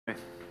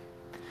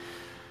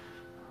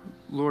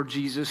Lord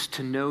Jesus,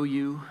 to know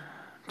you,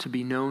 to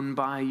be known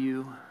by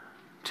you,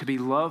 to be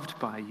loved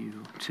by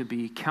you, to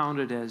be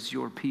counted as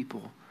your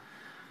people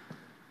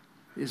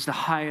is the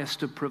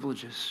highest of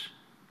privileges.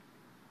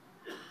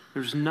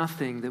 There's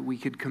nothing that we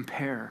could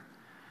compare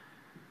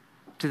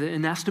to the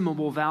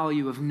inestimable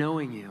value of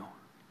knowing you,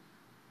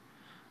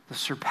 the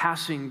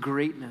surpassing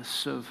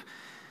greatness of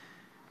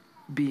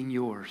being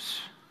yours.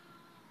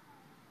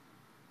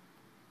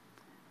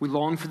 We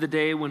long for the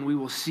day when we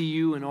will see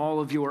you in all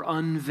of your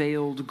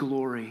unveiled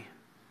glory,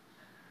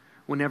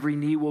 when every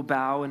knee will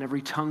bow and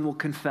every tongue will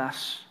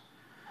confess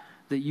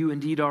that you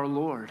indeed are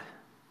Lord.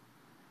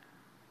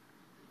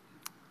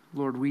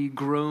 Lord, we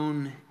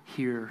groan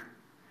here,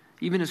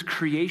 even as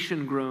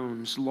creation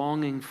groans,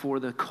 longing for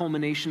the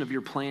culmination of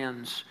your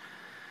plans.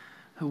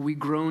 We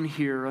groan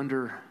here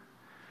under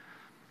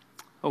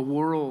a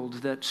world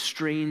that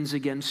strains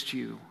against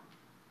you,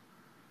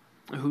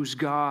 whose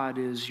God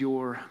is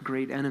your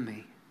great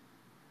enemy.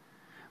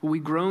 We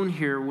groan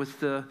here with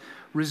the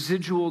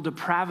residual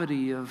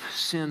depravity of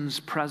sin's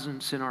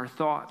presence in our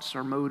thoughts,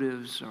 our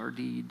motives, our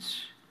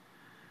deeds.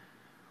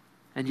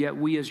 And yet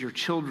we as your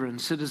children,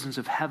 citizens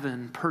of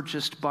heaven,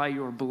 purchased by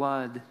your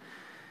blood,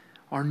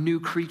 are new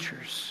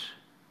creatures.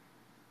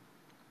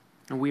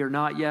 And we are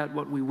not yet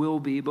what we will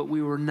be, but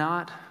we were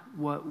not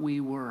what we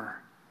were.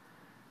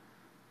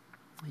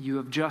 You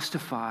have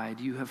justified,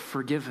 you have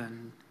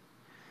forgiven,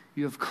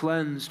 you have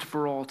cleansed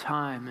for all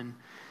time, and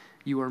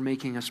you are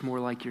making us more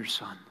like your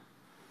Son.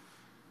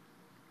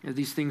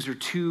 These things are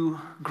too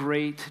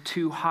great,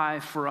 too high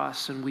for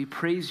us, and we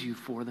praise you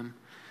for them.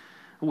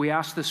 We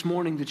ask this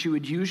morning that you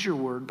would use your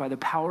word by the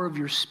power of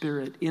your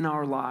Spirit in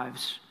our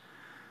lives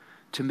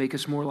to make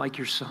us more like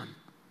your Son,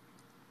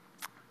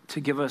 to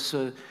give us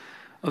a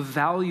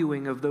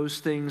valuing of those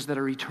things that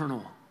are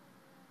eternal,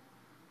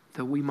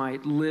 that we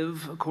might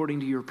live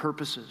according to your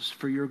purposes,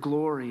 for your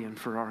glory and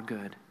for our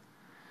good.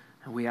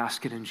 And we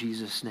ask it in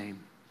Jesus' name.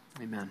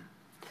 Amen.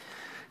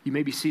 You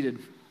may be seated.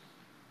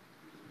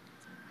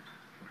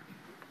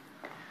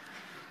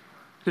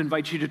 I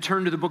invite you to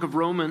turn to the book of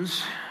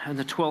Romans and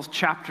the 12th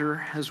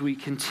chapter as we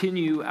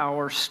continue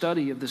our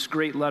study of this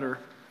great letter.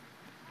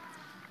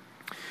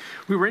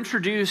 We were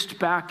introduced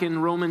back in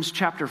Romans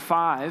chapter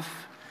 5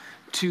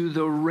 to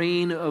the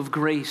reign of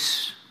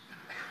grace,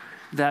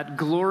 that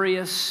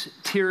glorious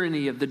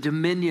tyranny of the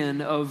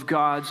dominion of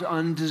God's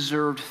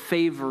undeserved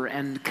favor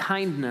and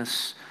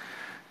kindness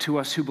to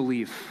us who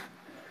believe.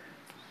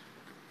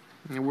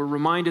 And we're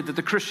reminded that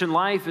the Christian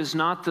life is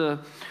not the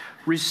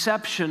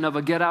reception of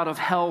a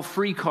get-out-of-hell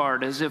free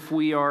card, as if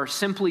we are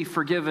simply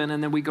forgiven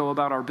and then we go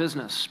about our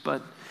business.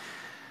 But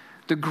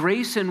the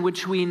grace in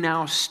which we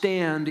now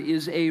stand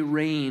is a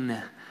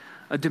reign,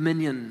 a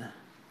dominion.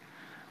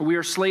 We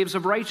are slaves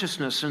of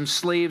righteousness and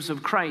slaves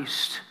of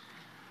Christ.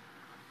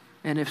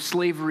 And if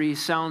slavery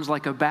sounds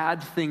like a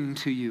bad thing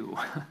to you,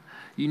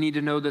 you need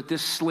to know that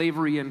this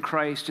slavery in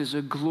Christ is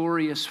a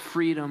glorious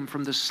freedom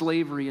from the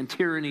slavery and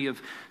tyranny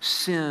of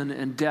sin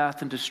and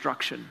death and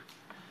destruction.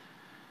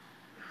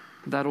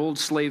 That old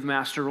slave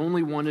master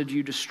only wanted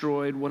you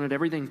destroyed, wanted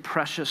everything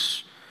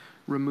precious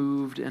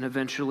removed, and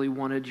eventually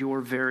wanted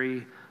your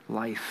very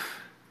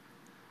life.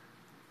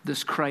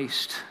 This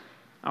Christ,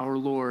 our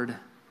Lord,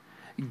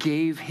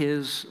 gave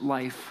his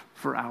life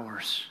for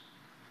ours,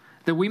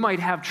 that we might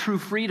have true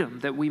freedom,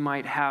 that we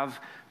might have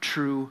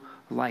true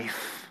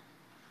life.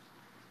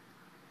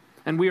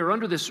 And we are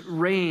under this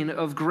reign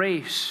of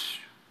grace.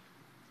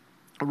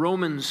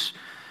 Romans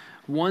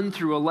 1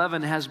 through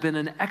 11 has been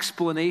an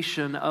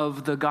explanation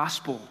of the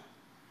gospel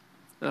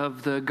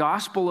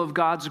of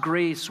God's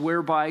grace,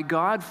 whereby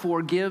God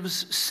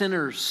forgives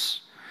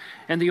sinners.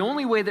 And the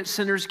only way that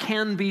sinners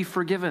can be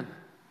forgiven,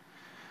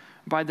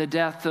 by the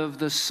death of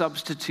the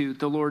substitute,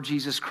 the Lord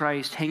Jesus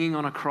Christ, hanging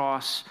on a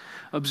cross,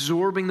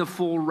 absorbing the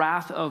full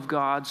wrath of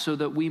God so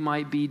that we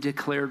might be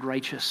declared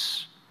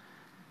righteous.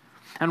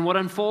 And what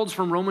unfolds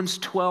from Romans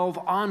 12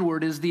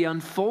 onward is the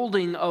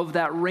unfolding of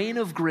that reign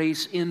of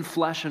grace in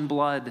flesh and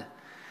blood.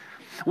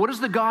 What does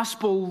the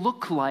gospel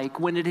look like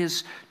when it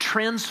is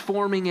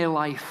transforming a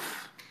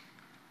life?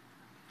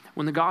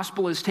 When the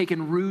gospel has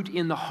taken root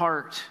in the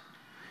heart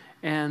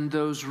and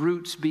those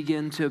roots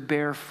begin to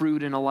bear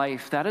fruit in a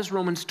life. That is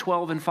Romans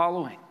 12 and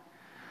following.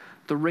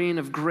 The reign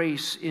of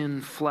grace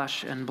in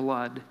flesh and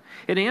blood.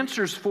 It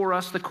answers for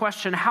us the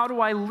question, how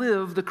do I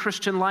live the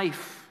Christian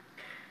life?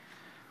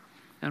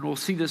 And we'll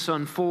see this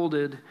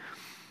unfolded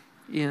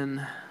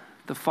in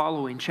the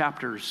following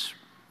chapters.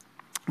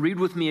 Read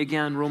with me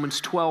again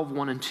Romans 12,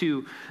 1 and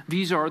 2.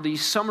 These are the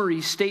summary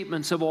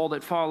statements of all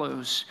that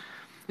follows.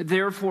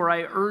 Therefore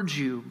I urge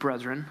you,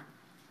 brethren,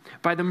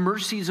 by the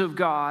mercies of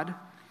God,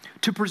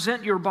 to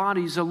present your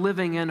bodies a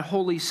living and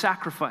holy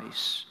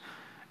sacrifice,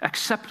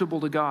 acceptable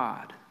to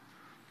God,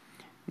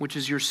 which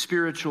is your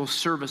spiritual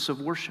service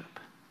of worship.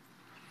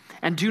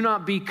 And do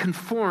not be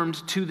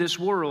conformed to this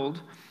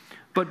world,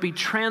 but be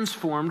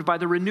transformed by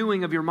the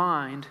renewing of your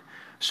mind,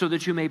 so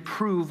that you may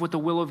prove what the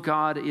will of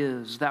God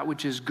is, that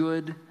which is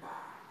good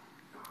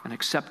and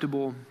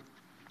acceptable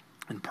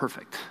and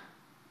perfect.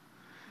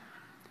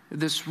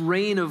 This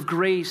reign of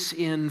grace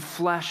in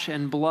flesh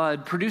and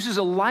blood produces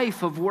a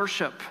life of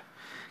worship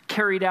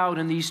carried out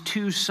in these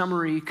two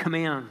summary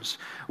commands.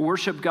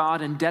 Worship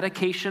God in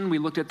dedication. We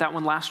looked at that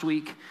one last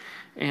week.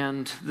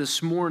 And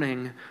this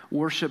morning,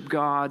 worship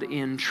God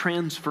in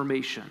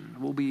transformation.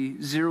 We'll be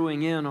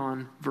zeroing in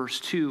on verse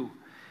 2.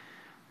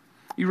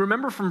 You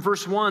remember from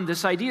verse 1,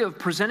 this idea of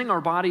presenting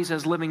our bodies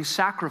as living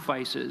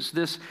sacrifices,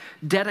 this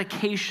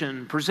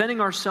dedication, presenting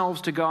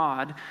ourselves to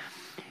God,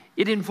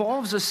 it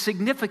involves a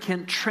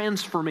significant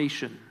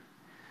transformation.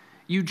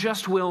 You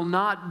just will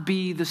not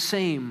be the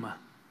same.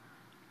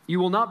 You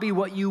will not be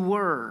what you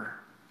were.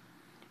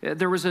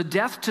 There was a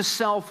death to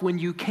self when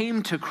you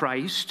came to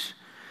Christ,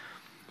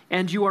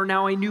 and you are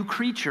now a new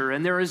creature.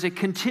 And there is a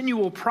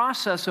continual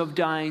process of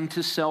dying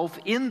to self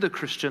in the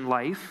Christian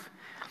life.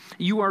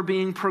 You are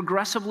being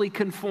progressively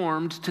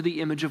conformed to the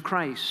image of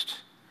Christ.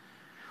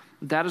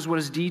 That is what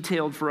is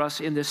detailed for us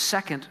in this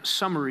second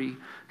summary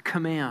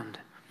command.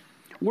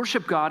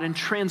 Worship God in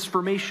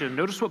transformation.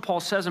 Notice what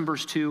Paul says in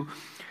verse 2.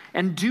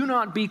 And do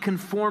not be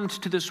conformed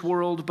to this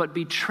world, but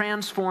be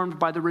transformed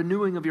by the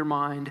renewing of your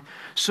mind,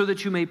 so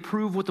that you may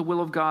prove what the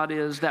will of God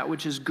is, that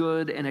which is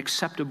good and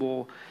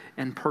acceptable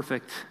and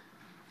perfect.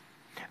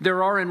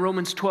 There are in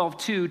Romans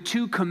 12:2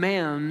 two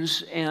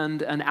commands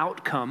and an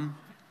outcome,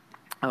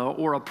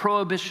 or a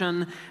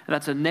prohibition,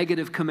 that's a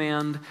negative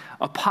command,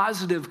 a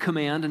positive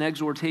command, an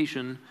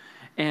exhortation,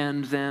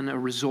 and then a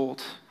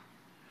result.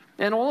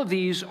 And all of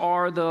these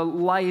are the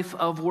life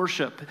of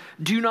worship.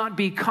 Do not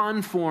be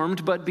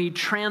conformed, but be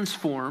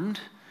transformed.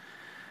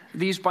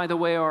 These, by the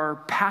way, are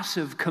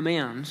passive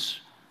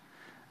commands.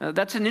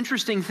 That's an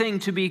interesting thing,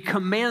 to be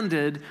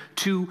commanded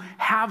to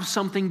have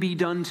something be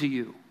done to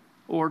you,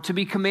 or to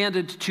be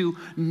commanded to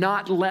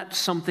not let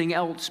something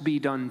else be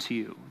done to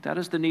you. That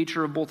is the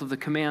nature of both of the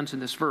commands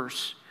in this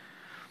verse.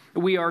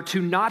 We are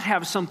to not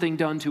have something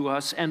done to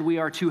us, and we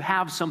are to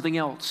have something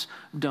else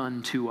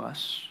done to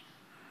us.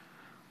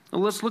 Now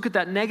let's look at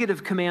that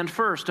negative command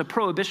first, a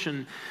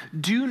prohibition.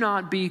 Do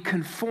not be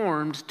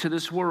conformed to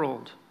this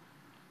world.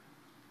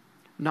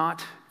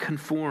 Not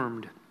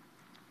conformed.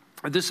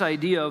 This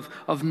idea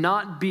of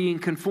not being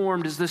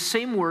conformed is the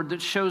same word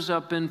that shows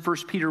up in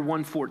 1 Peter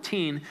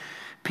 1:14.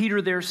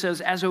 Peter there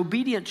says, as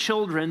obedient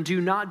children, do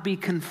not be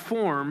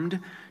conformed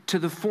to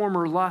the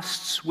former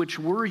lusts which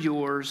were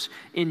yours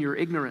in your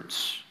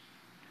ignorance.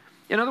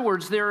 In other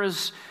words, there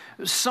is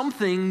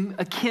something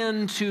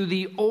akin to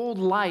the old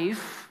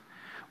life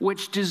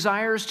which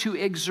desires to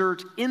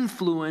exert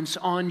influence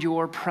on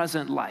your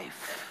present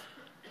life.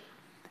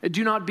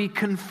 Do not be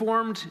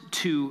conformed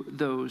to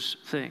those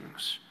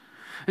things.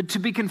 To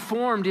be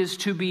conformed is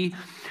to be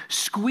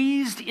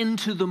squeezed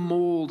into the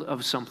mold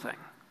of something.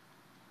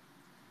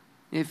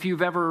 If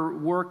you've ever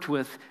worked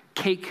with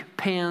cake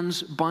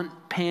pans, bundt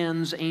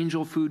pans,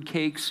 angel food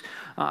cakes,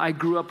 I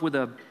grew up with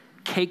a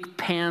cake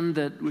pan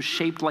that was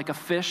shaped like a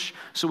fish,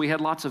 so we had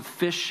lots of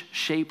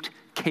fish-shaped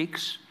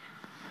cakes.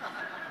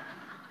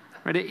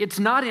 Right? It's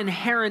not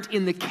inherent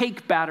in the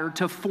cake batter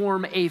to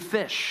form a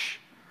fish.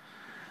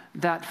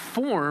 That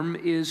form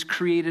is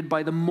created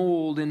by the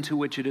mold into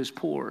which it is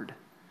poured.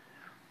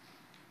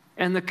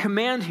 And the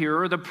command here,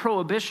 or the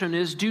prohibition,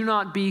 is do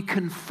not be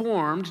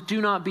conformed, do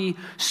not be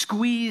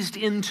squeezed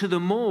into the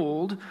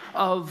mold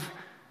of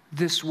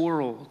this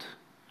world.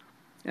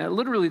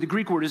 Literally, the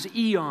Greek word is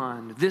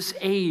eon, this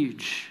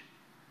age.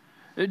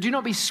 Do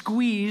not be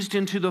squeezed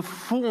into the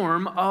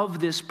form of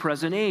this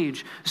present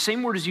age. The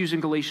same word is used in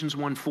Galatians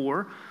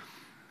 1:4.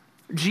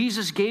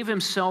 Jesus gave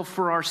himself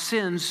for our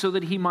sins so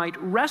that he might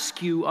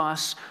rescue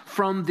us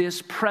from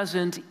this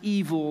present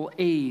evil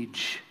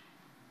age,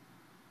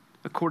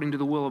 according to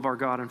the will of our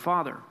God and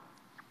Father.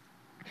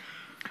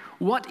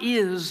 What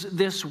is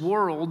this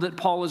world that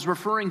Paul is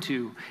referring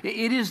to?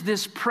 It is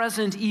this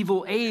present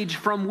evil age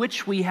from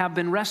which we have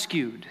been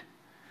rescued.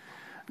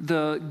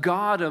 The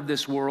God of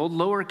this world,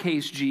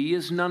 lowercase g,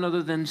 is none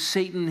other than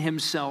Satan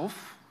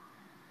himself.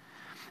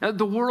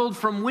 The world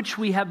from which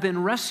we have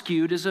been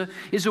rescued is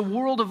a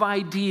world of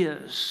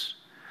ideas,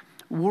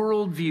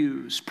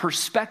 worldviews,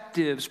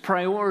 perspectives,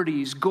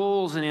 priorities,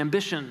 goals, and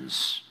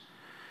ambitions,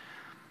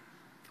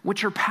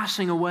 which are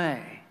passing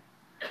away,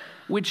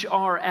 which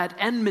are at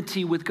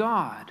enmity with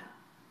God.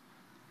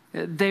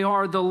 They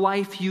are the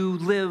life you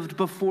lived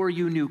before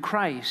you knew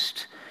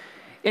Christ.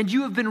 And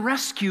you have been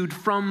rescued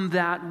from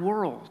that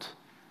world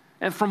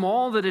and from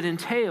all that it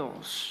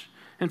entails.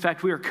 In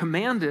fact, we are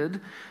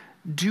commanded,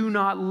 do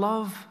not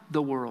love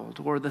the world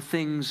or the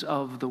things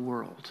of the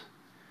world.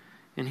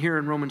 And here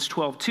in Romans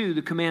 12:2,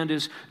 the command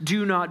is,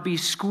 do not be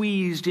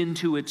squeezed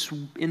into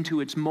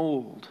its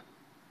mold.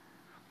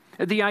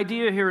 The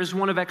idea here is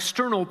one of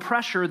external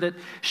pressure that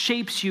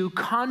shapes you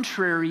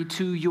contrary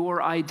to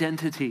your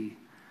identity,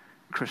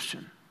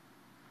 Christian.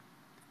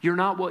 You're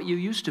not what you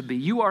used to be.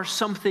 You are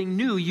something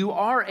new. You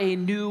are a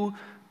new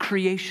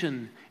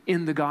creation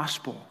in the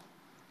gospel.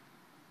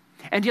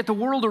 And yet the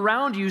world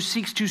around you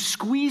seeks to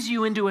squeeze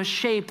you into a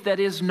shape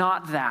that is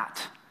not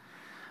that.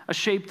 A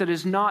shape that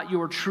is not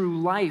your true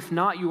life,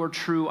 not your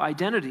true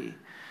identity.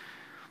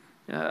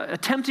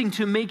 attempting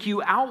to make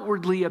you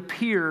outwardly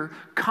appear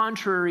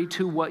contrary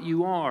to what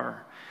you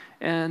are.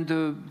 And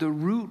the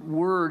root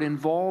word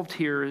involved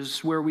here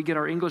is where we get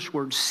our English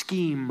word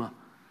scheme.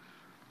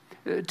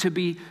 To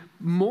be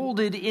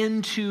molded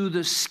into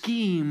the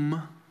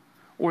scheme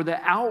or the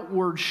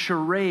outward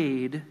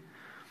charade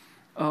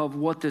of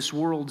what this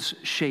world's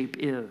shape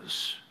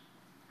is.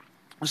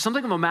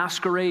 Something of a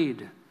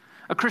masquerade.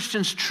 A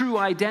Christian's true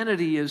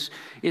identity is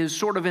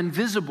sort of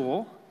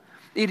invisible.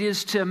 It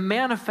is to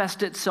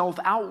manifest itself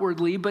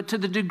outwardly, but to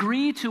the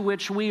degree to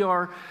which we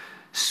are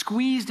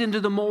squeezed into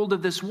the mold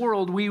of this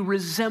world, we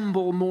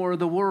resemble more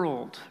the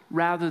world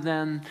rather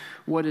than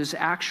what is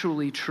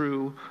actually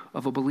true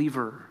of a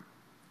believer.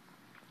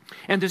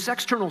 And this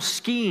external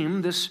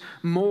scheme, this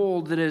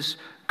mold that is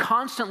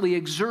constantly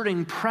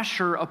exerting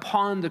pressure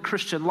upon the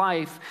Christian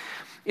life,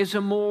 is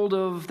a mold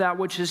of that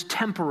which is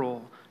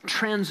temporal,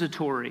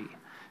 transitory,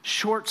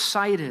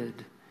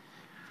 short-sighted.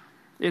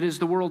 It is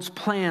the world's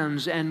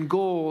plans and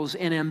goals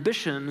and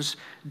ambitions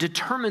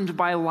determined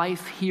by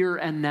life here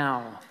and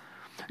now,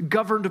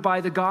 governed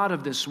by the God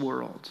of this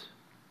world.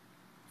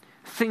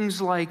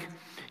 Things like,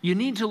 you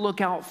need to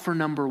look out for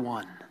number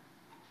one.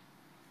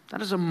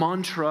 That is a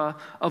mantra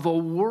of a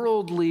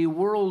worldly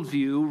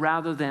worldview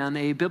rather than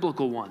a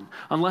biblical one.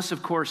 Unless,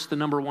 of course, the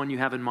number one you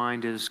have in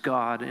mind is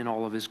God in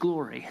all of his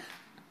glory.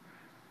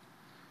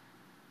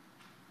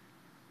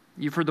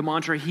 You've heard the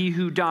mantra, he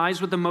who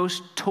dies with the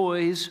most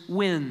toys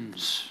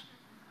wins.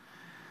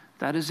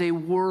 That is a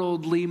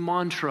worldly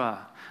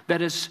mantra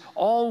that is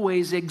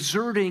always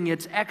exerting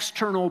its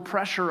external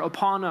pressure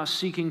upon us,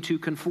 seeking to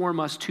conform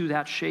us to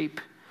that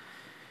shape.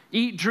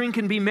 Eat, drink,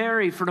 and be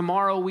merry, for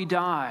tomorrow we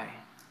die.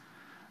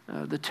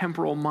 The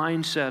temporal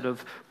mindset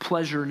of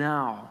pleasure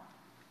now.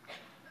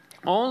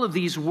 All of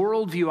these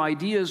worldview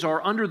ideas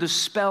are under the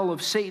spell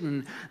of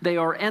Satan. They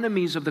are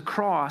enemies of the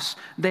cross.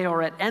 They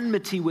are at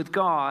enmity with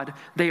God.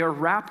 They are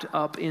wrapped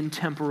up in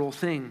temporal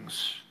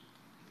things.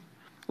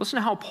 Listen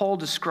to how Paul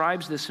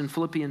describes this in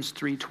Philippians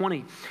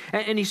 3:20.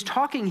 And he's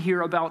talking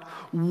here about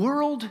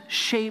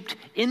world-shaped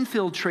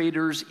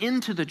infiltrators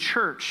into the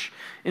church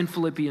in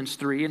Philippians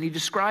 3. And he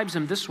describes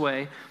them this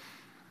way.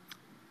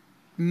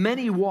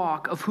 Many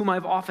walk, of whom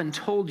I've often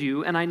told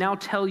you, and I now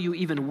tell you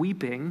even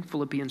weeping,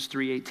 Philippians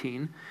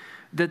 3:18,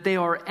 that they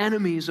are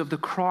enemies of the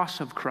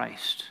cross of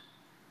Christ.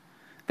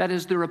 That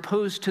is, they're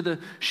opposed to the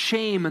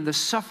shame and the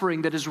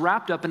suffering that is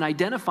wrapped up in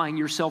identifying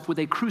yourself with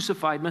a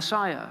crucified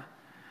Messiah.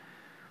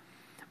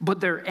 But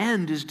their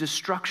end is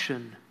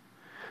destruction.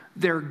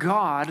 Their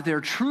God, their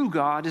true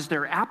God, is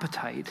their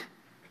appetite.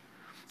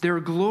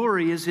 Their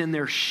glory is in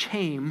their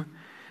shame.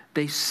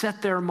 They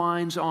set their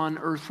minds on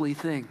earthly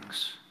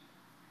things.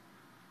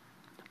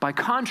 By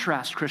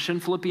contrast, Christian,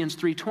 Philippians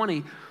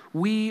 3:20,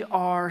 we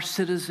are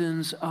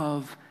citizens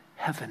of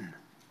heaven.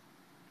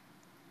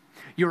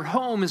 Your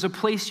home is a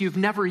place you've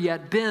never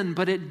yet been,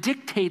 but it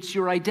dictates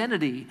your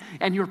identity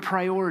and your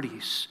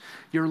priorities,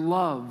 your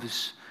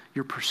loves,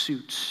 your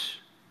pursuits.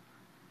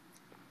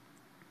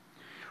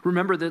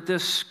 Remember that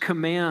this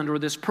command or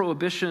this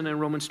prohibition in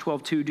Romans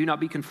 12:2, do not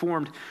be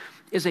conformed,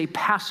 is a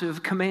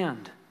passive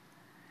command.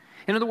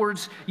 In other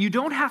words, you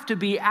don't have to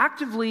be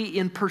actively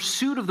in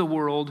pursuit of the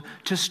world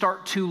to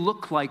start to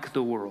look like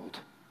the world.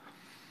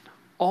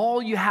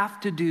 All you have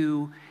to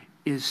do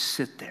is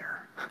sit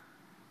there.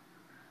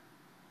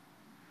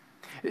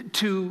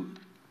 To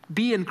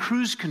be in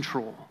cruise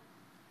control,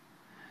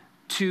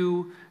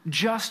 to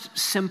just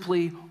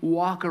simply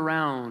walk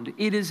around,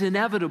 it is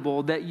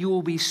inevitable that you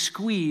will be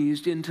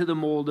squeezed into the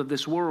mold of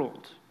this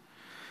world.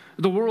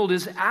 The world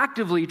is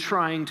actively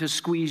trying to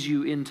squeeze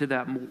you into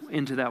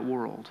that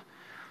world.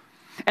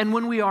 And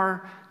when we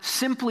are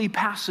simply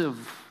passive,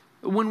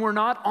 when we're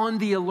not on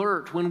the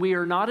alert, when we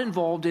are not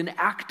involved in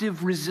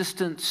active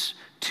resistance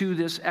to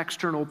this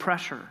external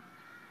pressure,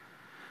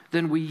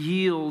 then we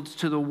yield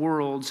to the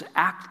world's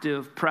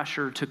active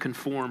pressure to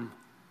conform.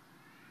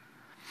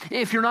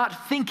 If you're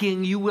not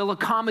thinking, you will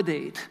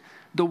accommodate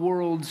the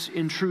world's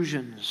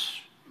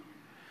intrusions.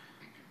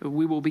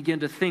 We will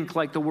begin to think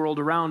like the world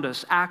around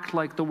us, act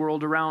like the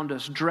world around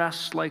us,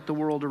 dress like the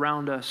world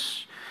around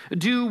us,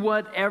 do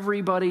what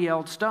everybody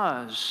else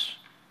does.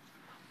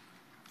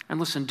 And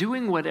listen,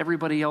 doing what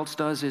everybody else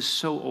does is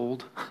so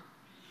old.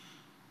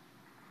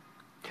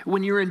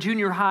 When you're in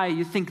junior high,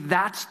 you think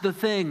that's the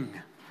thing.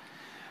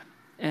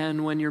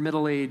 And when you're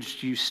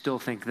middle-aged, you still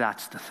think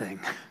that's the thing.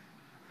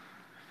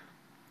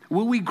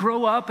 Will we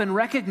grow up and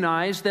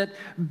recognize that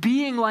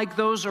being like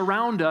those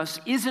around us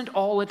isn't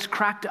all it's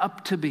cracked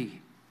up to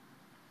be?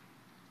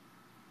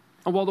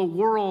 And while the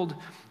world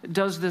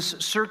does this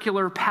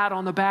circular pat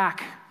on the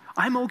back,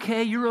 I'm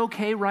okay, you're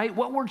okay, right?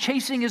 What we're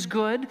chasing is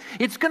good.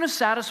 It's going to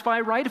satisfy,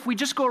 right? If we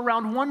just go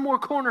around one more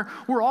corner,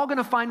 we're all going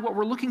to find what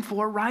we're looking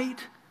for, right?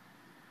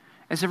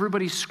 As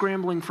everybody's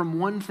scrambling from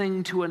one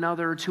thing to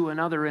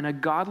another in a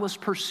godless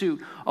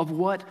pursuit of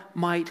what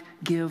might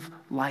give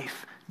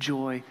life,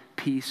 joy,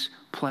 peace,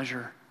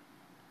 pleasure.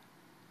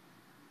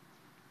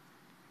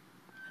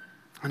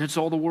 And it's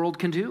all the world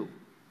can do.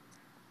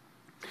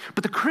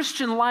 But the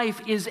Christian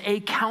life is a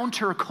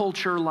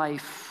counterculture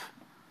life.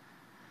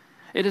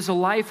 It is a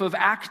life of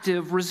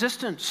active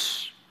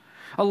resistance,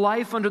 a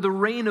life under the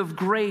reign of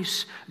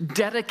grace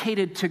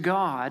dedicated to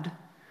God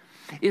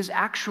is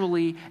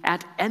actually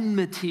at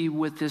enmity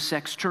with this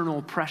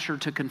external pressure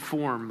to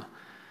conform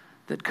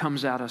that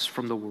comes at us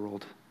from the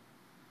world.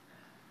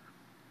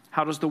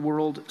 How does the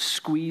world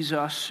squeeze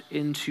us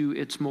into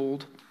its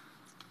mold?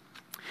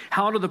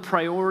 How do the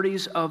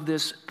priorities of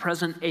this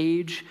present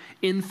age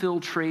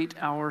infiltrate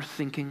our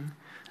thinking,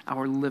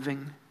 our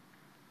living?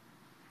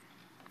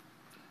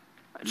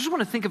 I just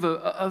want to think of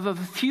a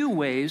few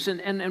ways,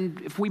 and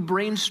if we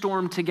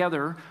brainstorm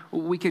together,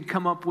 we could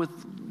come up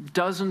with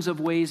dozens of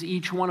ways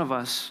each one of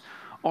us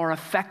are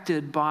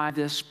affected by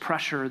this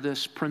pressure,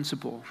 this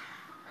principle.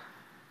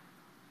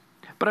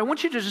 But I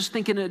want you to just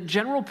think in a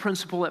general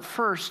principle at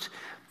first,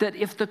 that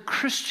if the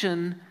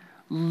Christian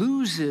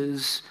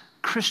loses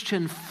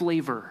Christian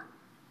flavor,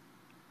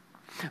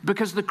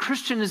 because the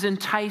Christian is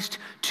enticed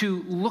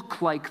to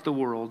look like the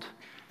world,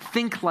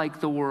 think like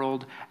the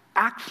world,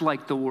 act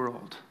like the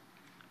world,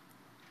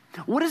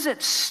 what is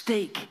at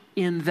stake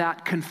in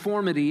that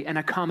conformity and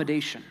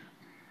accommodation?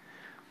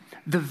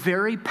 The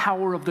very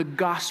power of the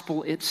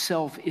gospel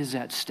itself is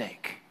at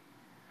stake.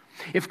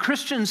 If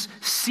Christians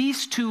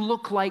cease to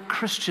look like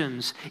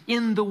Christians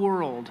in the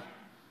world,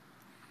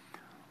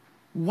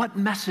 what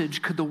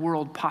message could the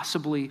world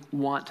possibly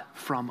want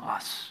from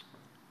us?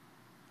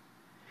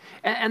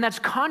 And that's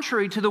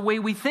contrary to the way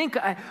we think.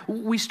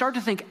 We start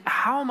to think,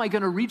 how am I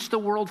going to reach the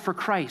world for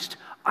Christ?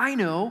 I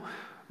know,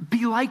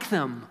 be like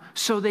them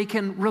so they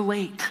can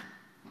relate.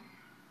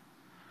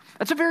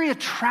 That's a very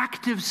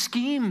attractive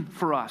scheme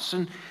for us.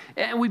 And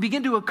we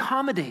begin to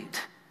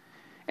accommodate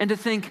and to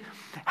think,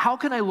 how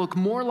can I look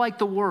more like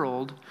the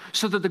world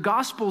so that the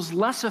gospel's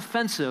less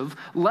offensive,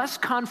 less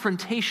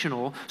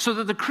confrontational, so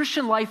that the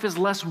Christian life is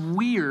less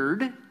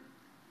weird,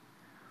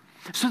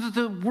 so that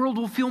the world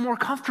will feel more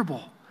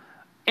comfortable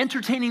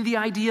entertaining the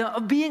idea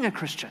of being a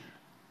Christian.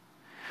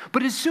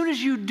 But as soon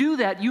as you do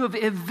that, you have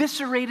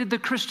eviscerated the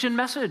Christian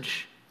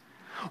message.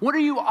 What are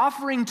you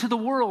offering to the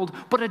world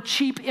but a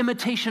cheap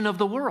imitation of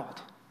the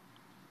world?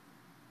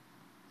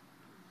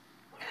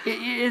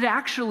 It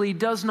actually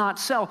does not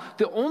sell.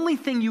 The only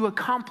thing you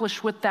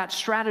accomplish with that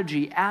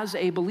strategy as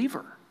a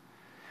believer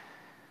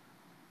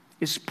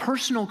is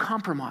personal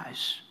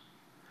compromise,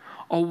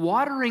 a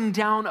watering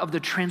down of the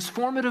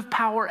transformative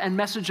power and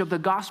message of the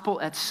gospel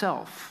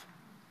itself.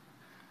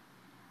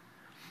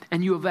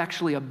 And you have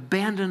actually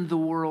abandoned the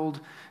world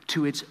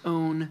to its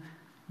own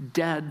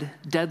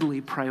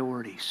deadly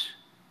priorities.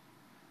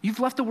 You've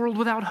left the world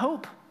without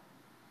hope.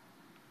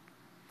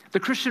 The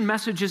Christian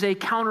message is a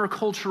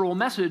countercultural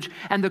message,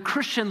 and the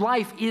Christian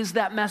life is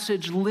that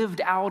message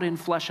lived out in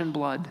flesh and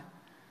blood.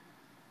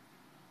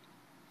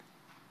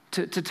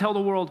 To tell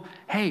the world,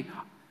 hey,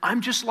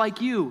 I'm just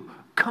like you.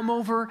 Come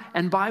over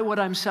and buy what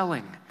I'm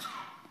selling.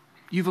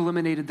 You've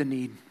eliminated the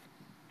need.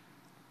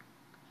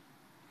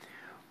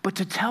 But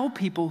to tell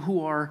people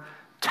who are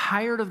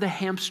tired of the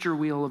hamster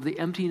wheel of the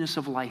emptiness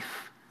of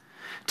life,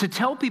 to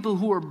tell people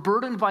who are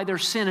burdened by their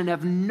sin and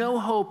have no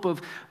hope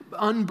of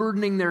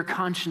unburdening their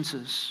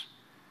consciences,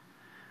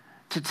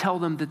 to tell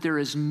them that there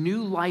is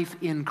new life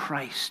in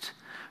Christ,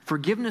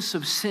 forgiveness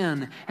of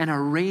sin, and a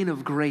reign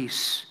of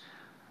grace,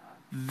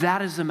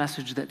 that is the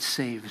message that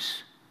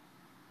saves.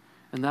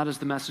 And that is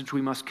the message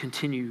we must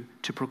continue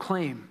to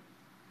proclaim.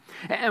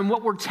 And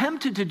what we're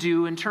tempted to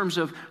do in terms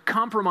of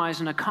compromise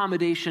and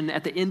accommodation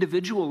at the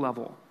individual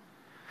level,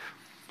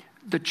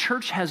 the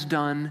church has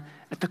done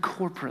at the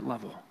corporate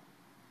level.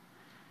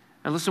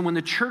 And listen, when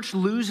the church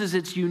loses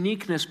its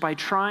uniqueness by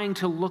trying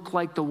to look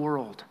like the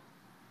world,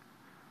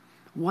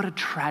 what a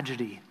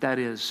tragedy that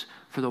is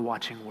for the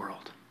watching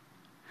world.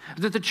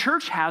 That the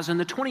church has, in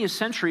the 20th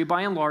century,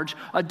 by and large,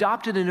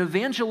 adopted an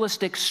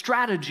evangelistic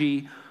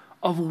strategy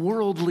of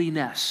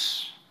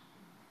worldliness.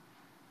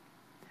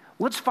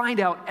 Let's find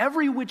out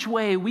every which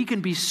way we can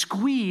be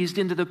squeezed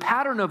into the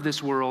pattern of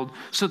this world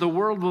so the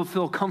world will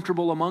feel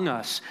comfortable among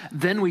us.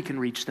 Then we can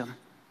reach them.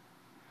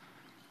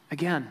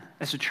 Again,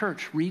 as a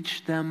church,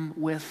 reach them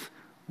with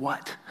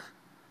what?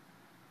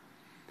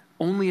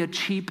 Only a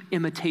cheap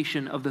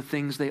imitation of the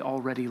things they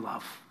already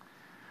love.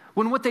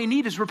 When what they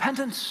need is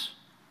repentance.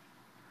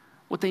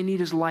 What they need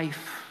is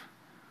life.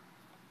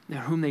 And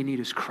whom they need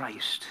is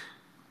Christ.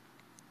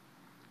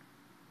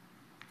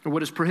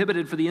 What is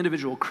prohibited for the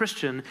individual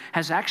Christian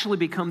has actually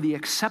become the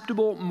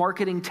acceptable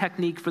marketing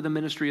technique for the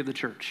ministry of the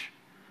church.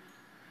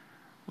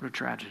 What a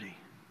tragedy.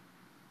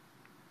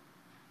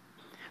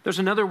 There's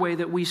another way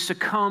that we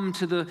succumb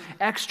to the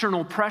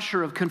external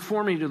pressure of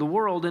conformity to the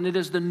world, and it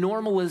is the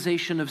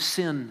normalization of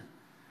sin.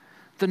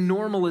 The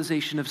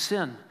normalization of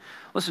sin.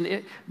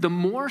 Listen, the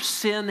more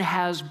sin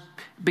has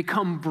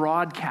become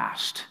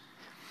broadcast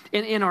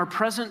in our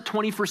present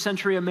 21st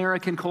century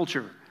American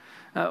culture,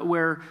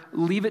 where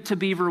Leave It to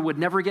Beaver would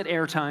never get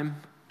airtime,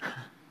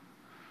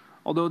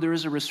 although there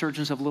is a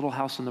resurgence of Little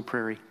House on the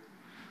Prairie.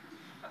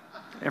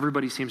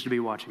 Everybody seems to be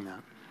watching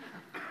that.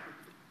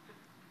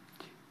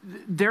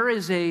 There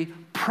is a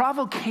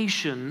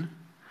provocation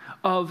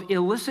of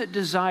illicit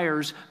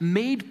desires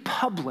made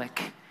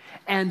public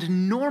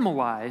and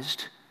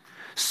normalized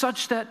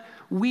such that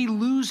we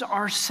lose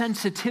our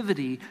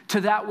sensitivity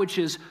to that which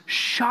is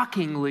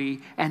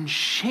shockingly and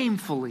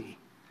shamefully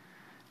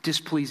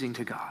displeasing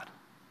to God.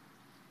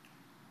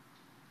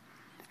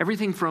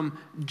 Everything from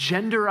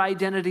gender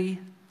identity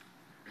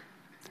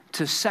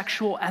to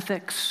sexual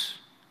ethics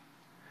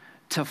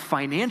to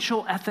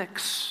financial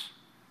ethics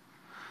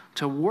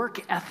to work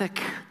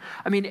ethic.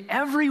 I mean,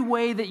 every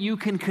way that you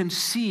can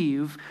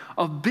conceive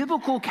of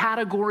biblical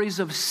categories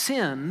of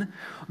sin,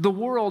 the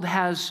world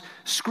has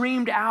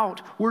screamed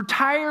out, "We're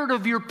tired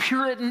of your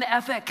Puritan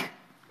ethic,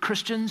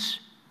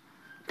 Christians."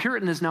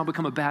 Puritan has now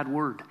become a bad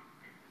word.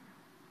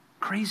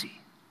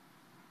 Crazy.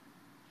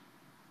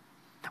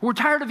 "We're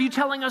tired of you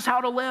telling us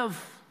how to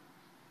live.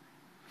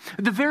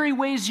 The very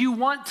ways you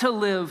want to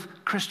live,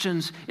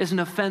 Christians, is an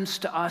offense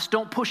to us.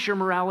 Don't push your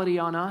morality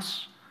on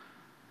us."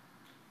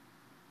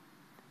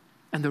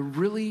 And the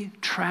really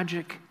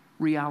tragic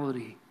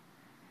reality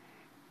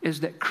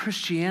is that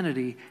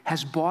Christianity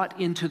has bought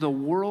into the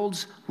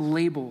world's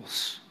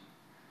labels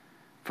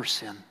for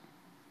sin,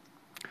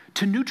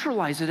 to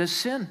neutralize it as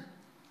sin,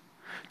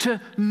 to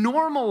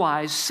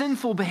normalize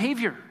sinful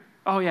behavior.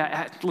 Oh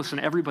yeah, listen,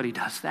 everybody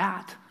does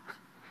that.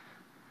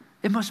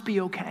 It must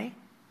be okay.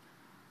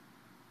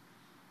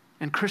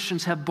 And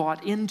Christians have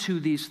bought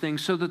into these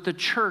things so that the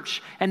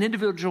church and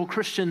individual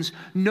Christians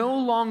no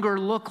longer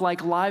look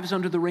like lives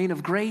under the reign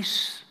of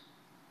grace,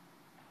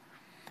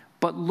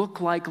 but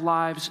look like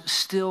lives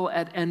still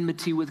at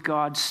enmity with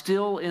God,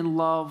 still in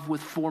love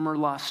with former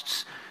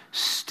lusts,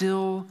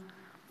 still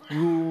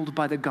ruled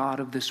by the God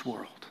of this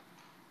world.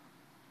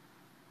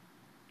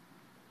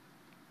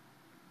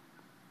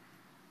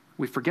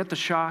 We forget the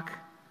shock,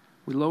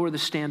 we lower the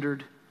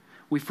standard,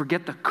 we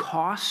forget the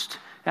cost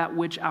at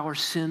which our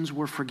sins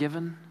were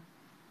forgiven,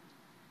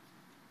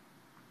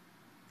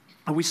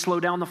 and we slow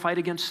down the fight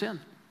against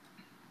sin.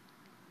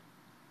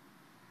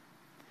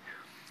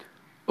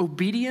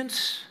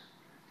 Obedience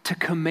to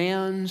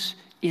commands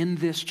in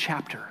this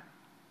chapter,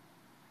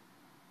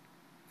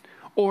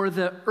 or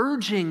the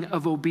urging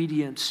of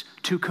obedience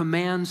to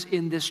commands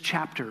in this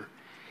chapter,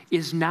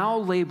 is now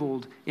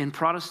labeled in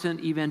Protestant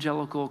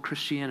evangelical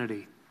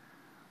Christianity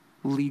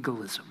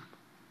legalism.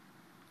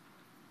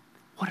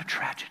 What a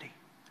tragedy.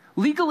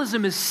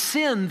 Legalism is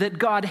sin that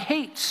God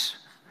hates.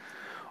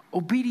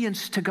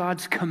 Obedience to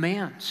God's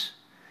commands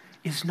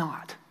is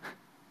not.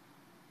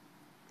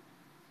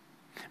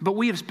 But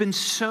we have been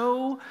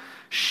so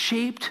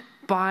shaped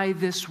by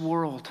this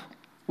world,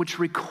 which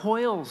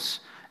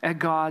recoils at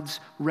God's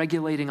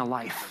regulating a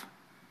life,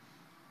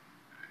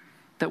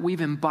 that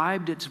we've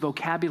imbibed its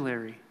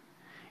vocabulary,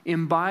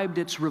 imbibed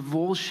its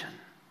revulsion.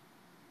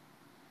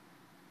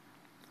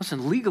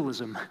 Listen,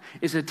 legalism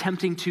is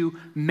attempting to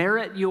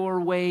merit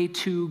your way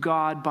to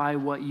God by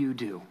what you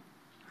do.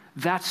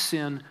 That's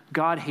sin.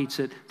 God hates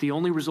it. The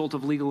only result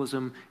of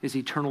legalism is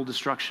eternal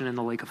destruction in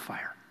the lake of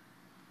fire.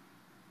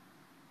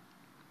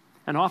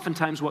 And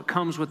oftentimes what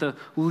comes with a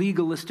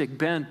legalistic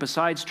bent,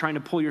 besides trying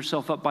to pull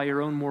yourself up by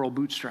your own moral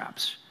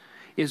bootstraps,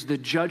 is the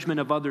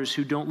judgment of others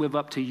who don't live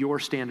up to your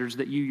standards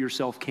that you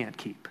yourself can't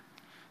keep.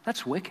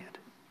 That's wicked.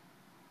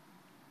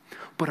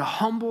 But a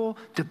humble,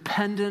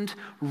 dependent,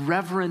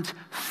 reverent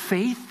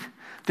faith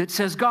that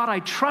says, "God, I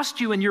trust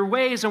you in your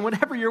ways, and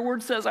whatever your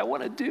word says, I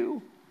want to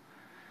do."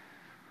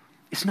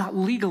 It's not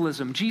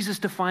legalism. Jesus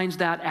defines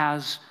that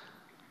as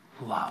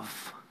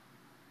love.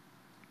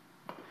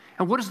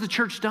 And what has the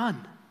church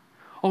done?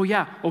 Oh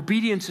yeah,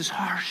 obedience is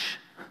harsh.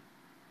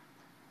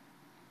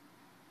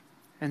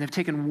 And they've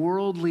taken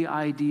worldly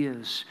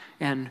ideas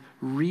and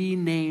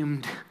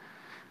renamed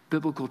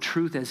biblical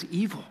truth as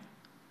evil,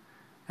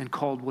 and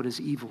called what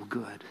is evil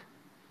good.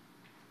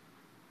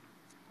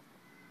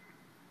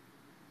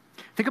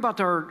 Think about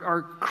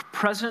our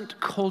present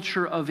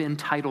culture of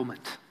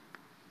entitlement.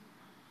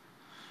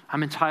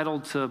 I'm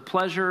entitled to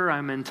pleasure.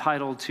 I'm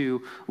entitled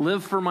to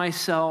live for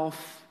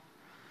myself.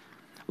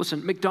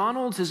 Listen,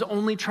 McDonald's is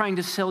only trying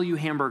to sell you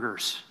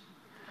hamburgers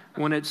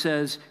when it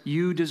says,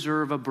 "You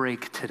deserve a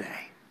break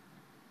today."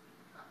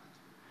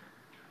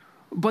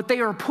 But they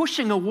are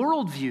pushing a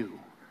worldview.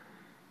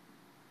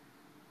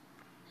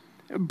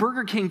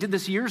 Burger King did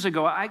this years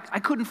ago. I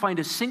couldn't find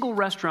a single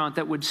restaurant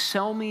that would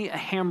sell me a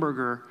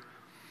hamburger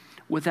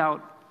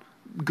without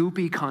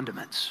goopy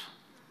condiments.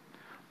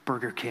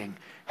 Burger King,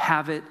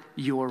 have it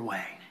your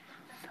way.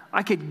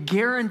 I could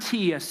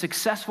guarantee a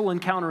successful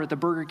encounter at the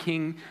Burger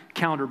King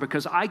counter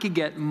because I could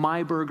get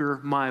my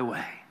burger my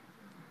way.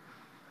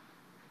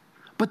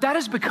 But that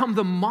has become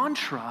the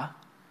mantra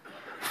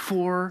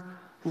for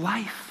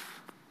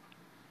life.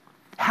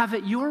 Have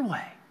it your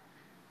way.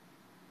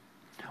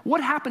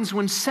 What happens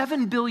when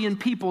 7 billion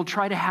people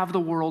try to have the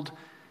world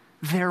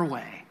their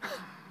way?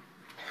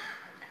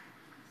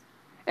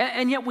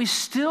 And yet we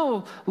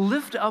still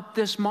lift up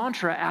this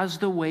mantra as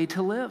the way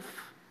to live.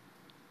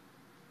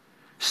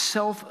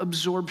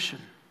 Self-absorption.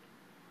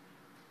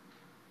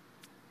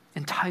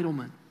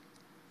 Entitlement.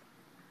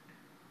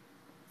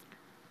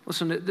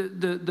 Listen,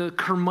 the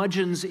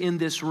curmudgeons in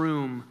this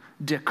room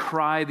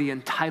decry the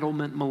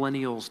entitlement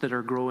millennials that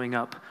are growing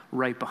up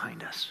right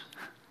behind us.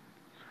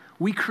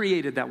 We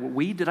created that.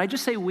 Did I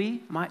just say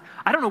we?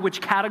 I don't know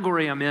which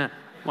category I'm in.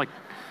 Like,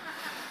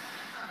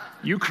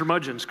 you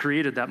curmudgeons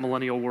created that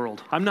millennial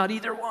world. I'm not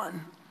either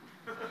one.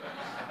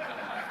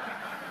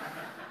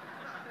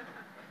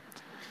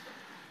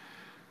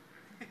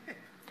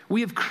 We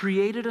have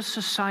created a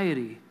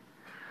society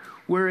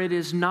where it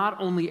is not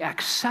only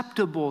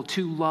acceptable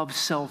to love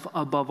self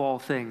above all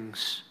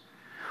things,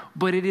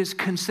 but it is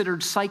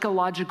considered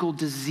psychological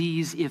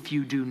disease if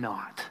you do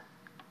not.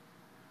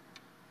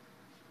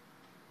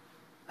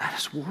 That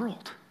is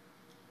world.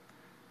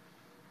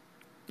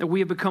 We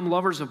have become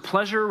lovers of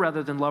pleasure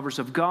rather than lovers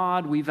of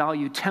God. We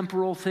value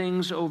temporal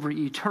things over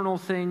eternal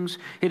things.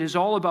 It is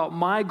all about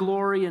my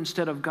glory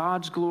instead of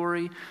God's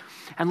glory.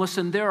 And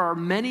listen, there are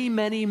many,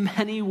 many,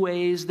 many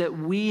ways that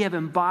we have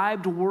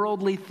imbibed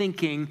worldly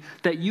thinking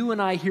that you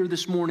and I here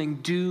this morning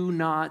do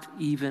not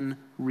even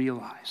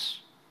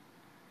realize.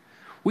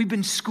 We've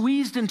been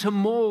squeezed into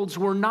molds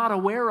we're not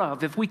aware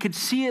of. If we could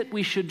see it,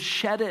 we should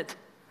shed it.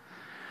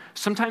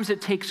 Sometimes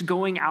it takes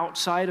going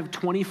outside of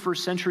 21st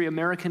century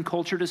American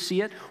culture to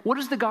see it. What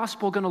is the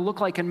gospel going to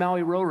look like in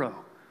Maui Roro?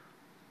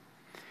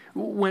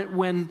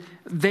 When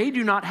they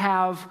do not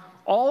have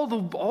all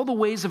the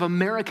ways of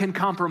American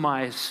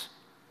compromise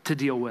to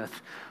deal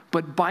with,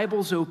 but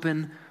Bible's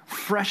open,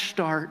 fresh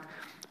start.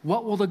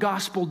 What will the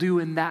gospel do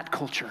in that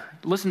culture?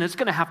 Listen, it's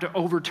going to have to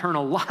overturn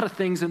a lot of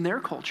things in their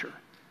culture.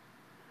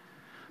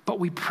 But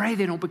we pray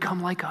they don't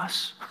become like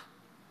us.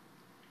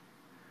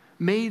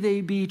 May they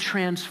be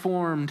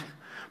transformed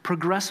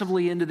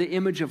progressively into the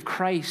image of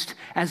Christ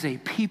as a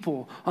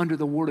people under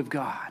the Word of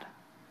God.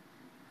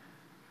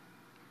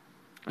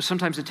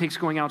 Sometimes it takes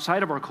going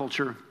outside of our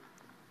culture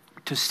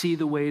to see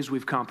the ways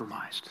we've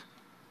compromised.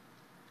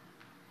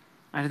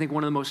 And I think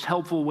one of the most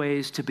helpful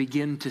ways to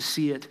begin to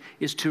see it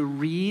is to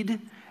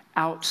read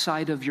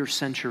outside of your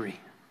century.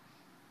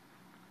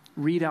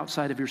 Read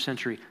outside of your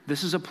century.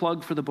 This is a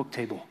plug for the book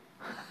table.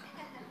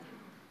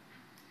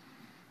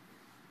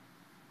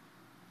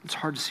 It's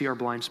hard to see our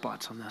blind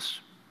spots on this.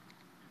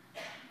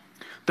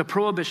 The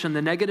prohibition,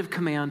 the negative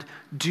command,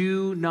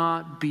 do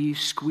not be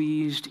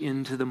squeezed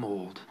into the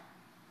mold.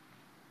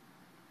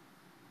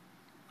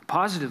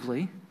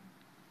 Positively,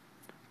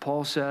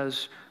 Paul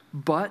says,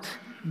 but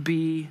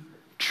be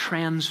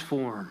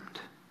transformed.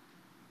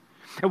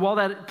 And while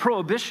that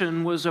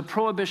prohibition was a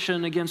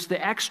prohibition against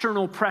the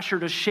external pressure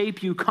to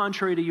shape you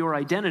contrary to your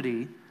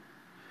identity,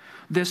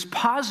 this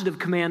positive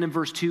command in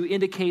verse 2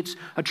 indicates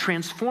a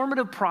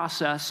transformative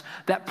process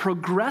that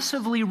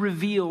progressively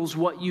reveals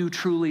what you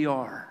truly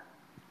are.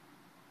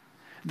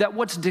 That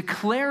what's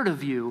declared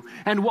of you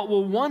and what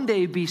will one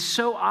day be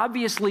so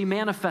obviously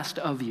manifest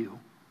of you,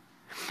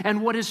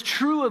 and what is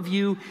true of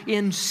you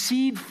in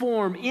seed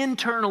form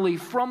internally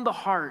from the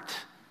heart,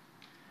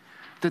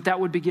 that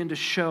would begin to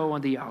show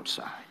on the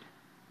outside,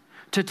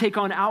 to take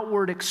on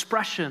outward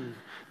expression,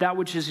 that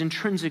which is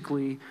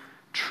intrinsically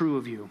true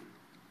of you.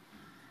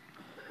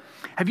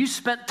 Have you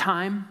spent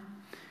time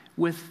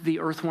with the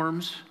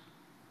earthworms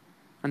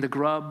and the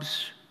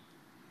grubs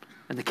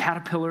and the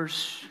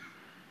caterpillars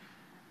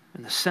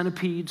and the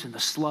centipedes and the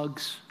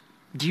slugs?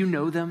 Do you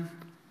know them?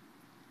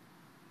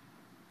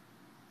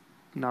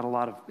 Not a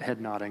lot of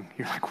head nodding.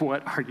 You're like,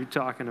 what are you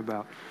talking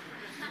about?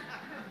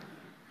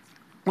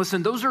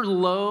 Listen, those are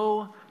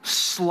low,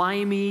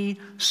 slimy,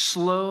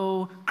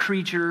 slow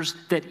creatures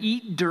that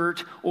eat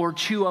dirt or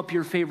chew up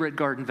your favorite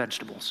garden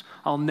vegetables.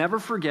 I'll never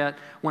forget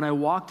when I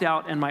walked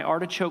out and my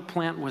artichoke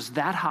plant was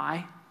that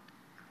high,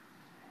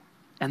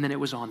 and then it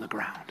was on the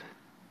ground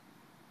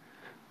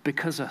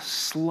because a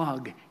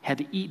slug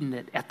had eaten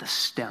it at the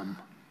stem.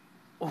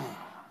 Oh,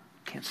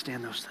 can't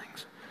stand those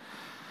things.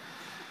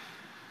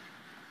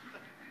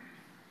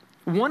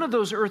 One of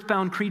those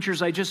earthbound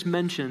creatures I just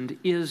mentioned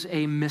is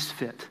a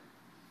misfit.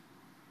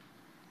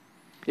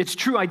 Its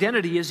true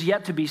identity is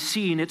yet to be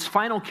seen. Its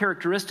final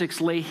characteristics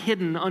lay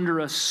hidden under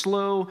a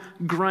slow,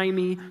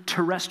 grimy,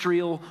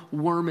 terrestrial,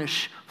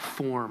 wormish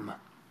form.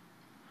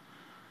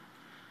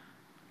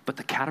 But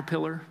the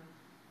caterpillar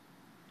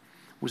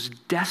was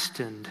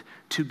destined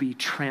to be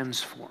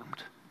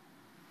transformed.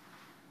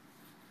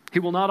 He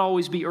will not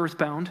always be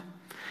earthbound.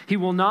 He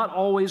will not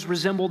always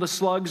resemble the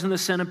slugs and the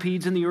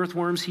centipedes and the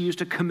earthworms he used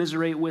to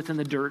commiserate with in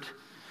the dirt.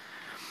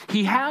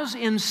 He has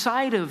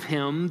inside of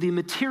him the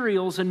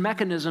materials and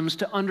mechanisms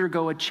to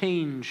undergo a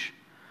change.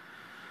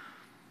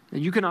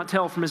 And you cannot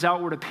tell from his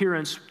outward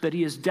appearance that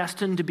he is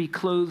destined to be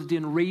clothed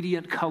in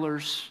radiant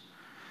colors,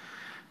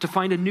 to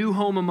find a new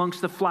home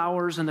amongst the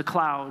flowers and the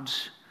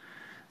clouds.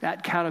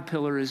 That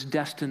caterpillar is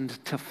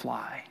destined to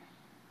fly.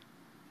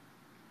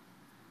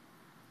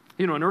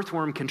 You know, an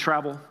earthworm can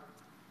travel.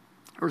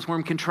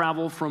 Earthworm can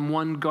travel from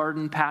one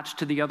garden patch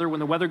to the other. When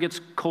the weather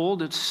gets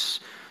cold, it's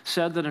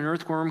said that an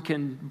earthworm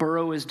can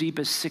burrow as deep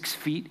as 6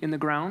 feet in the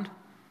ground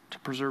to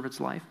preserve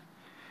its life.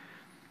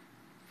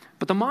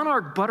 But the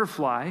monarch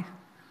butterfly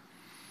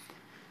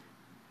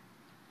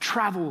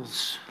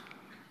travels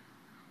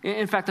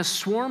In fact, the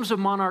swarms of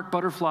monarch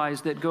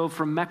butterflies that go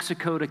from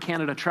Mexico to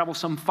Canada travel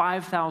some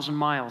 5,000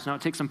 miles. Now,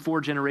 it takes them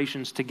 4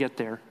 generations to get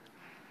there.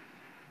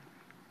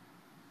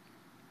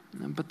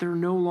 But they're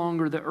no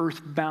longer the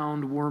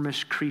earthbound,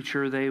 wormish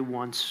creature they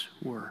once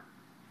were.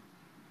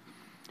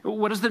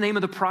 What is the name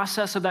of the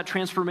process of that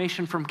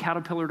transformation from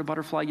caterpillar to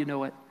butterfly? You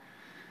know it.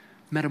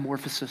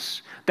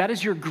 Metamorphosis. That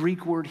is your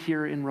Greek word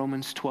here in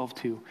Romans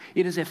 12:2.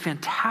 It is a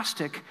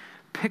fantastic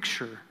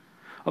picture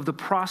of the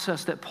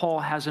process that Paul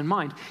has in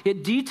mind.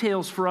 It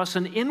details for us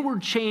an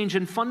inward change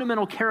in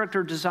fundamental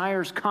character,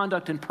 desires,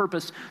 conduct, and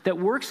purpose that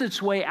works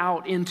its way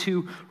out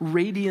into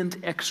radiant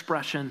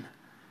expression.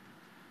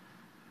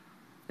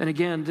 And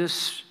again,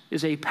 this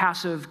is a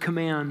passive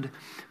command.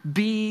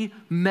 Be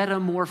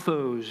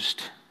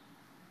metamorphosed.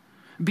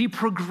 Be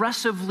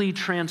progressively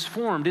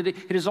transformed. It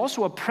is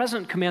also a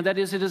present command. That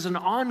is, it is an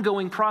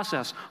ongoing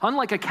process.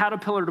 Unlike a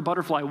caterpillar to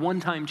butterfly,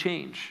 one-time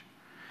change.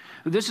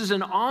 This is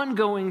an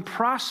ongoing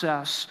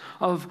process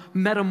of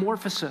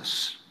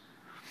metamorphosis.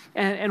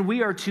 And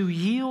we are to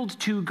yield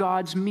to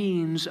God's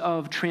means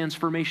of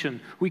transformation.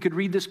 We could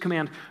read this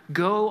command,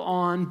 go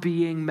on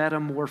being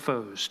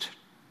metamorphosed.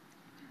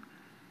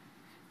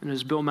 And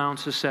as Bill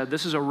Mounce has said,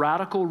 this is a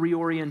radical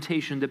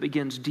reorientation that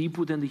begins deep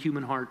within the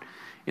human heart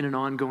in an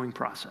ongoing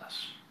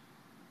process.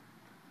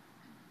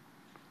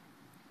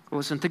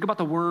 Listen, think about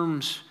the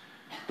worms,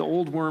 the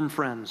old worm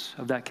friends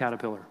of that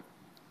caterpillar.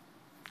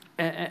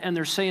 And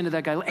they're saying to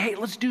that guy, hey,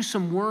 let's do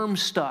some worm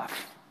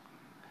stuff.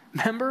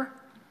 Remember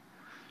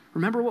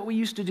what we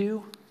used to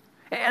do?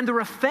 And they're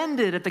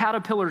offended at the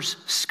caterpillar's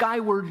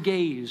skyward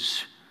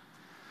gaze.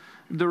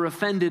 They're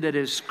offended at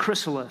his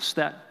chrysalis,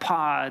 that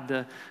pod,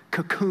 the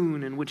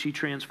cocoon in which he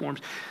transforms.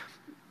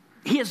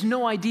 He has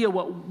no idea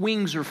what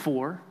wings are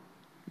for,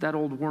 that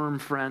old worm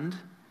friend.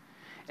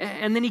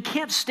 And then he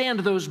can't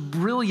stand those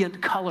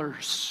brilliant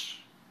colors.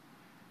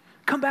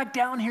 Come back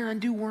down here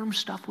and do worm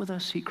stuff with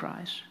us, he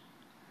cries.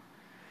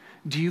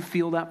 Do you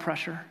feel that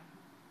pressure?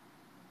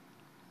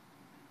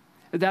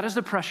 That is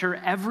the pressure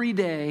every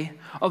day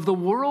of the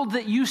world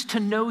that used to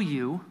know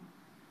you,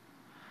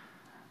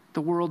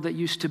 the world that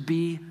used to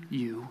be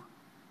you,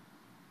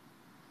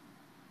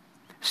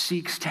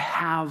 seeks to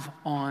have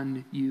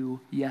on you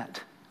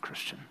yet,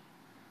 Christian.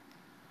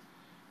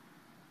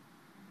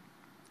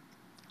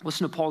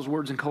 Listen to Paul's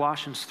words in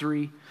Colossians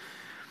 3.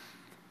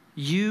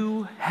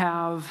 You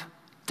have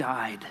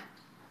died.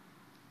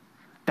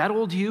 That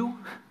old you,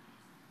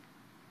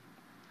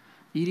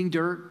 eating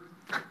dirt,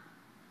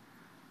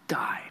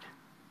 died.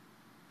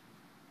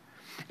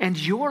 And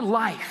your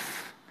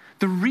life,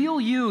 the real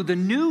you, the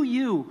new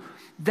you,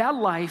 that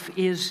life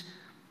is,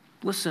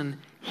 listen,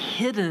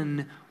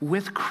 hidden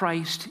with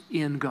Christ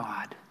in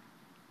God.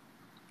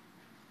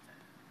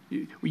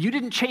 You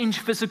didn't change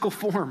physical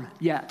form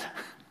yet.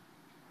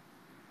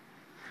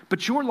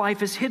 But your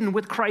life is hidden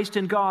with Christ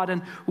in God.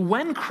 And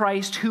when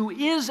Christ, who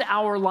is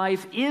our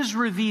life, is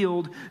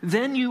revealed,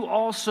 then you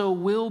also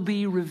will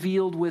be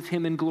revealed with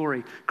him in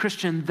glory.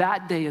 Christian,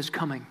 that day is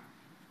coming.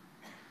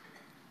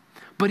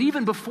 But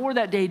even before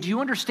that day, do you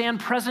understand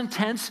present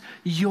tense?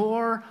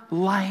 Your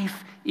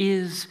life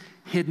is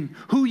hidden.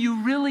 Who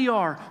you really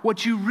are,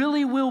 what you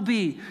really will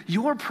be,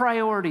 your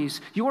priorities,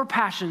 your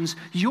passions,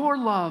 your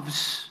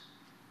loves,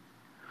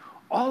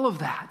 all of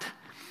that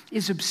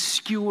is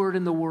obscured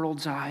in the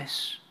world's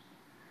eyes.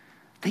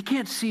 They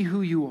can't see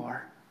who you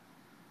are.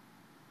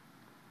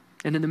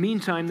 And in the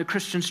meantime, the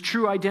Christian's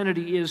true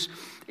identity is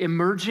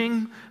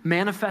emerging,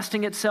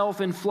 manifesting itself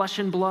in flesh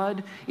and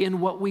blood in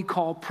what we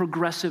call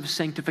progressive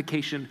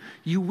sanctification.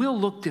 You will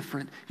look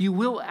different. You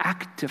will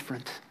act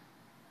different.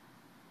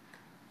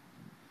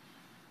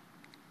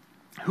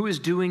 Who is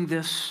doing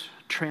this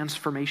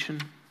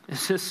transformation?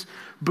 Is this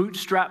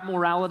bootstrap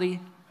morality?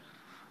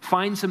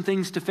 Find some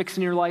things to fix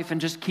in your life and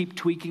just keep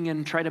tweaking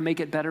and try to make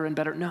it better and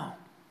better? No.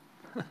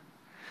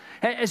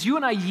 As you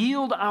and I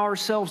yield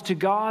ourselves to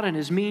God and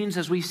his means,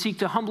 as we seek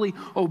to humbly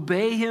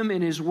obey him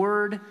in his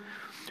word,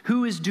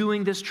 who is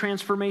doing this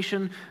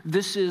transformation?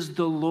 This is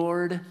the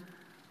Lord,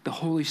 the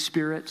Holy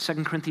Spirit.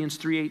 2 Corinthians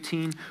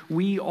 3:18.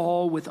 We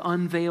all with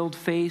unveiled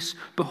face,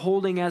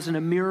 beholding as in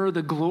a mirror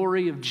the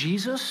glory of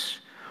Jesus,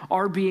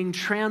 are being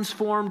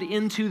transformed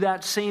into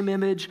that same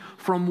image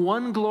from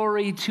one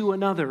glory to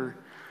another,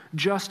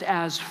 just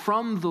as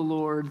from the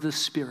Lord the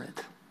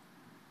Spirit.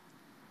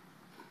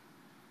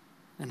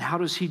 And how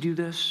does he do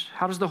this?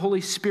 How does the Holy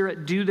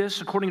Spirit do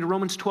this? According to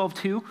Romans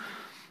 12:2,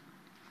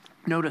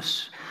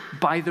 notice,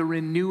 by the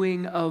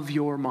renewing of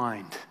your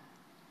mind.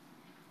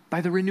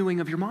 By the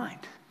renewing of your mind.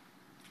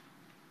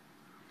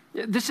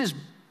 This is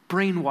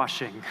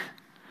brainwashing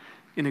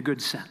in a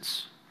good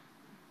sense.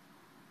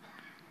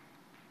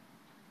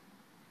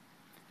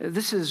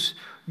 This is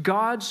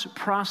God's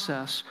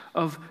process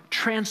of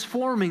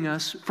transforming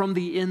us from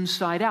the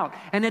inside out.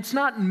 And it's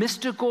not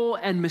mystical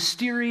and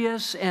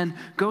mysterious and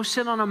go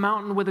sit on a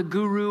mountain with a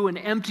guru and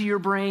empty your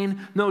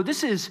brain. No,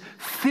 this is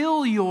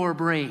fill your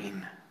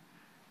brain.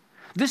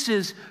 This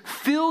is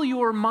fill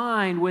your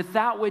mind with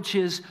that which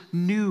is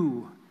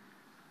new,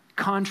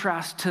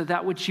 contrast to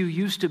that which you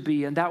used to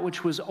be and that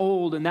which was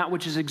old and that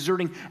which is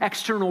exerting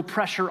external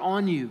pressure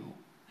on you.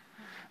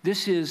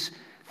 This is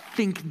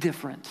think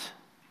different.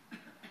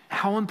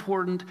 How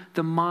important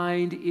the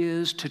mind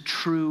is to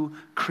true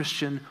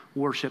Christian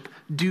worship.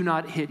 Do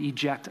not hit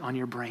eject on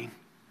your brain,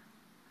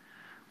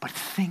 but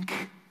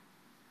think.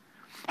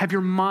 Have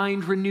your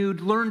mind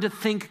renewed. Learn to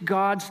think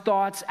God's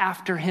thoughts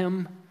after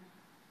Him.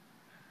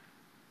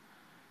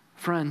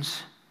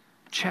 Friends,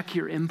 check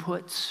your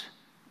inputs.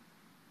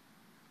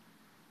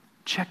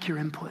 Check your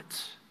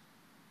inputs.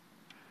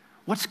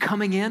 What's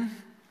coming in?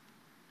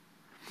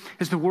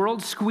 Is the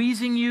world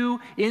squeezing you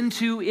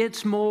into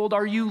its mold?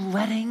 Are you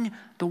letting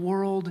the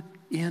world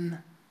in?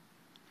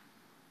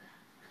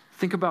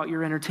 Think about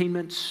your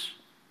entertainments.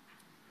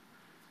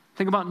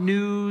 Think about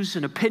news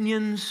and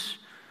opinions.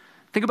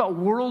 Think about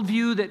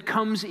worldview that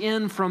comes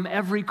in from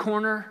every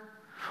corner,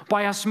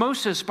 by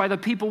osmosis, by the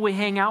people we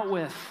hang out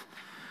with,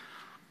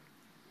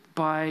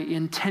 by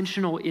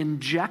intentional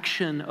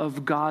injection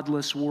of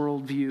godless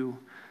worldview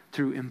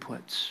through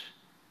inputs.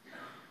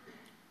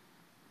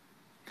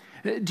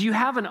 Do you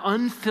have an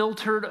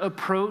unfiltered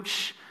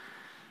approach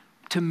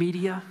to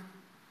media,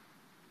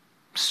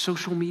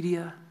 social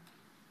media?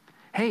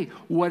 Hey,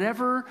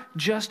 whatever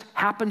just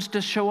happens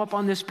to show up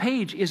on this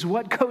page is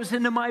what goes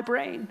into my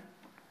brain.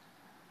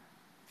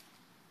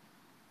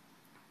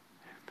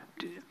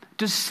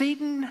 Does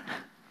Satan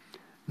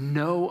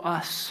know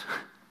us?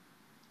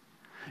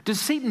 Does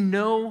Satan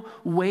know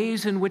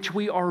ways in which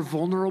we are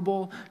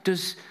vulnerable?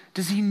 Does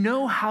he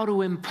know how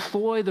to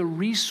employ the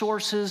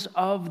resources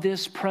of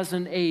this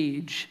present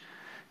age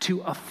to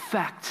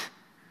affect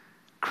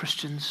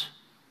Christians?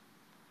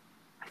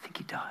 I think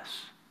he does.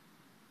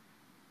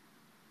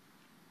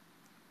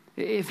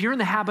 If you're in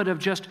the habit of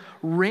just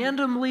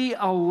randomly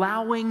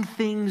allowing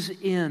things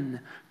in,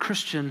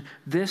 Christian,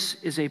 this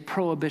is a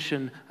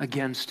prohibition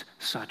against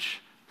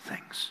such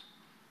things.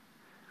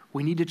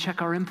 We need to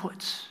check our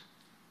inputs.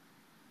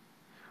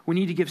 We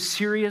need to give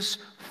serious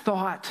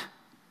thought.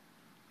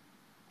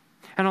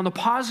 And on the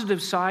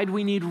positive side,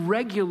 we need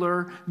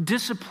regular,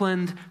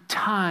 disciplined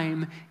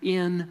time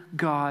in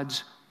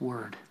God's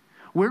Word.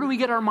 Where do we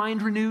get our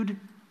mind renewed?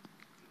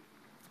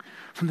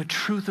 From the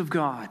truth of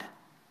God.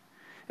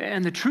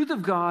 And the truth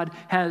of God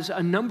has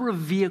a number of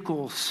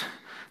vehicles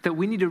that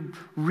we need to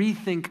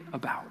rethink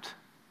about.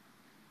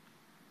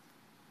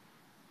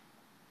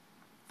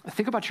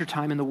 Think about your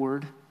time in the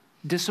Word.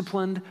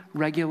 Disciplined,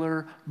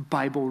 regular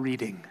Bible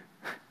reading.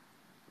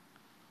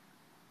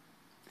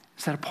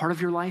 Is that a part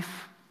of your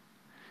life?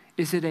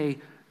 Is it a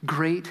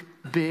great,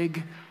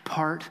 big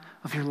part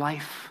of your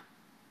life?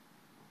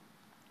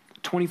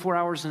 24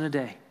 hours in a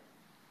day.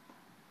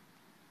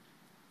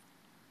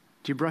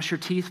 Do you brush your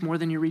teeth more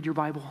than you read your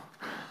Bible?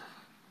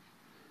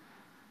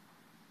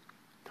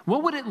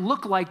 What would it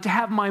look like to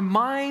have my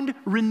mind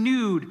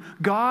renewed?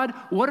 God,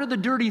 what are the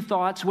dirty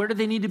thoughts? Where do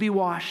they need to be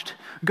washed?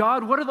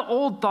 God, what are the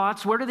old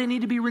thoughts? Where do they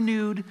need to be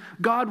renewed?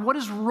 God, what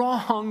is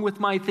wrong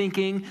with my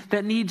thinking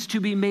that needs to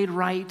be made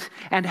right?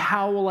 And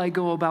how will I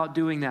go about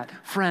doing that?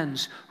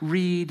 Friends,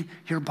 read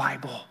your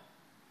Bible.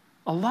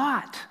 A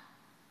lot.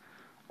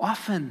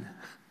 Often.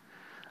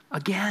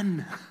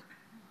 Again.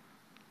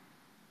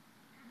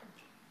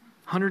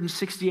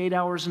 168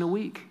 hours in a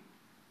week.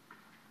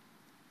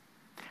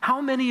 How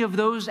many of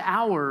those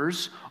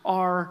hours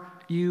are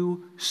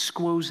you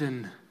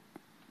squozing?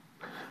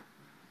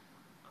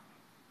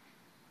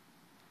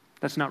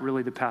 That's not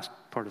really the past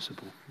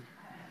participle.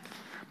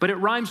 But it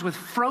rhymes with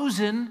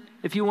frozen,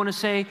 if you want to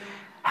say,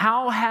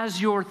 how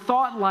has your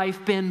thought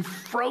life been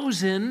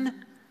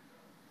frozen,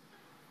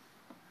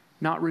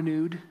 not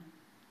renewed?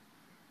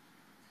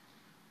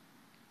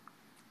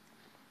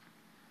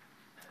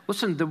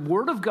 Listen, the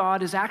Word of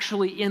God is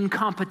actually in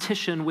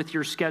competition with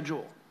your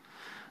schedule.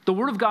 The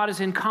Word of God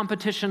is in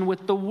competition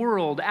with the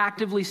world,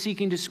 actively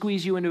seeking to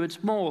squeeze you into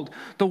its mold.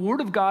 The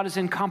Word of God is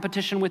in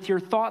competition with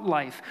your thought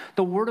life.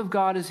 The Word of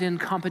God is in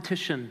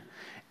competition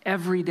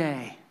every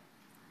day,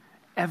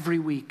 every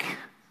week.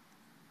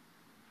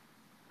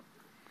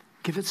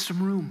 Give it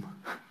some room.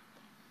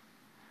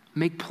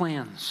 Make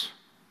plans.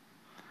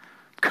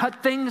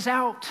 Cut things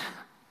out.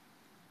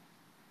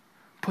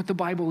 Put the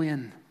Bible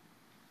in.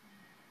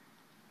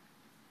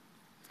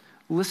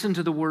 Listen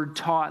to the word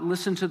taught.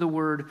 Listen to the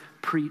word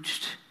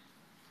preached.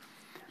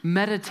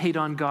 Meditate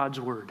on God's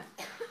word.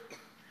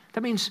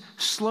 That means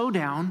slow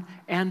down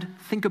and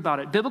think about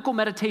it. Biblical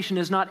meditation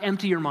is not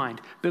empty your mind.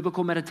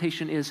 Biblical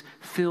meditation is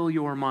fill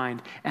your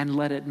mind and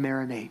let it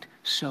marinate,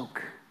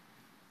 soak,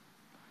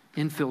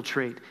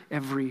 infiltrate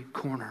every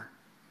corner.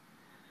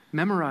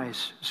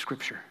 Memorize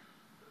Scripture.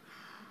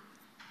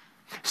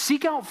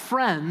 Seek out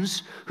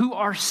friends who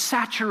are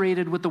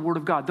saturated with the Word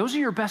of God. Those are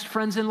your best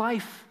friends in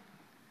life.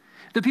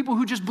 The people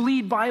who just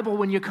bleed Bible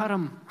when you cut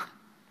them.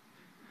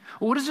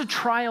 What does a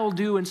trial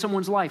do in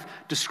someone's life?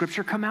 Does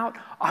Scripture come out?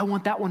 I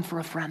want that one for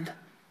a friend.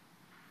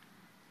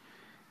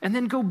 And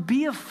then go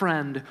be a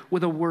friend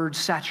with a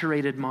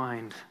word-saturated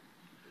mind.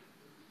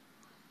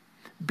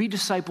 Be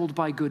discipled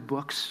by good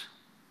books.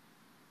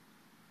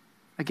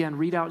 Again,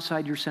 read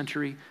outside your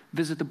century,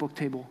 visit the book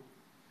table.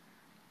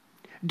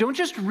 Don't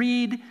just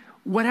read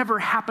whatever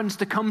happens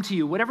to come to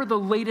you, whatever the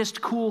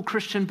latest cool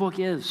Christian book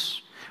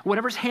is,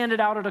 whatever's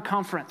handed out at a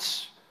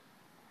conference.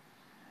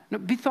 No,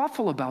 be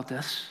thoughtful about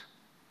this.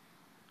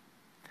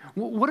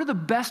 What are the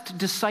best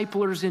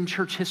disciplers in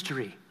church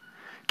history?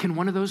 Can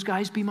one of those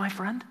guys be my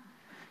friend?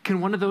 Can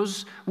one of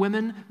those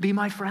women be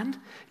my friend?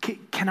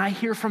 Can I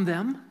hear from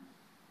them?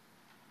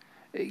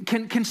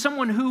 Can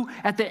someone who,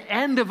 at the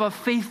end of a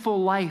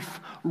faithful life,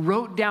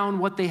 wrote down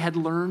what they had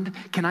learned,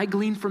 can I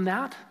glean from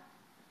that?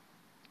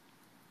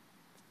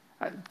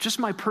 Just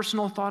my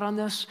personal thought on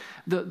this,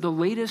 the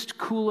latest,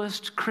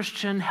 coolest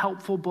Christian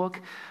helpful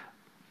book,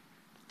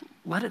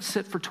 let it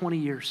sit for 20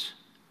 years.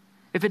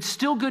 If it's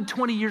still good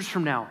 20 years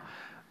from now,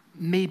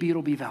 maybe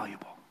it'll be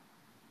valuable.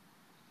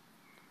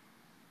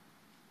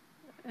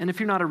 And if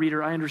you're not a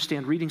reader, I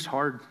understand reading's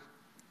hard.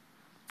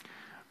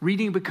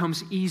 Reading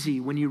becomes easy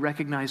when you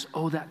recognize,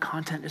 oh, that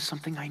content is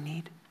something I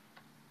need.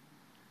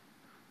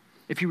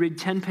 If you read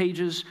 10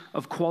 pages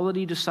of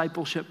quality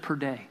discipleship per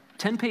day,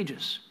 10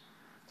 pages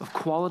of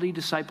quality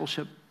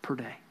discipleship per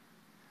day.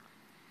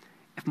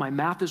 If my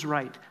math is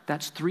right,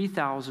 that's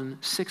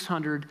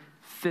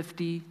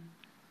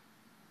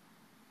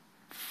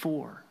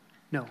 3,654.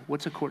 No,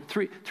 what's a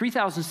quarter?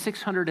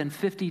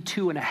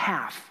 3,652 and a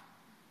half,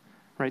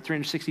 right?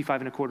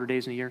 365 and a quarter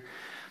days in a year.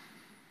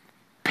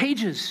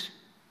 Pages.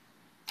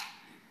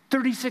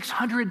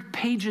 3,600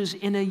 pages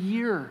in a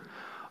year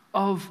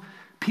of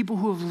people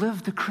who have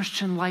lived the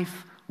Christian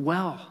life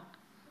well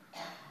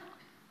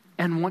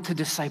and want to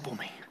disciple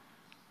me.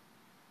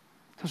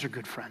 Those are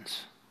good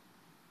friends.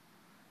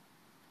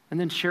 And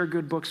then share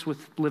good books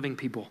with living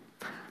people.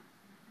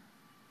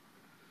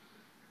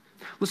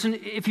 Listen,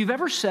 if you've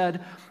ever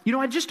said,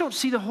 I just don't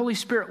see the Holy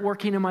Spirit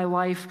working in my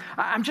life.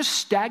 I'm just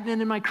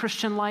stagnant in my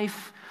Christian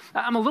life.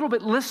 I'm a little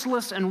bit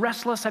listless and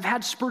restless. I've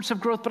had spurts of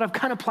growth, but I've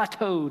kind of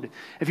plateaued.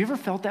 Have you ever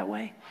felt that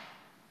way?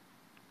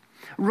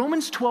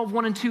 Romans 12,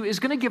 1 and 2 is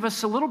going to give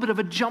us a little bit of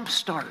a jump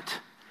start.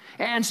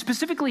 And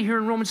specifically here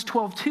in Romans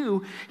 12,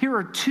 2, here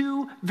are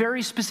two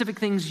very specific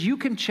things you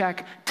can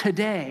check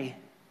today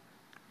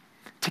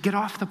to get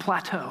off the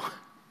plateau,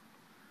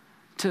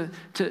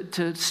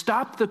 to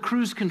stop the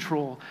cruise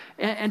control,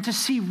 and to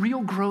see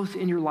real growth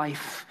in your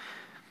life.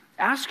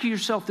 Ask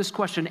yourself this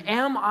question: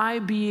 am I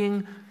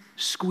being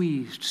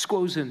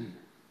squozen?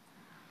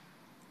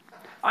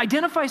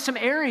 Identify some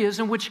areas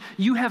in which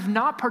you have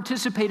not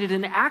participated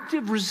in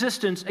active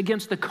resistance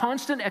against the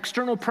constant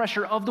external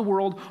pressure of the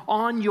world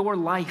on your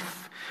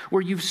life,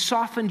 where you've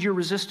softened your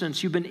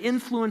resistance, you've been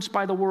influenced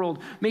by the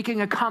world,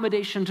 making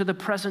accommodation to the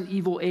present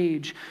evil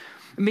age.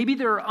 Maybe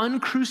there are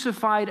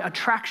uncrucified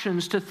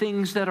attractions to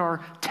things that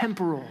are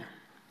temporal,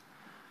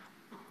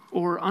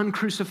 or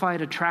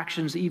uncrucified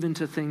attractions even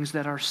to things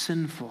that are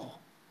sinful.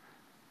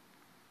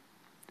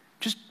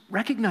 Just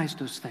recognize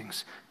those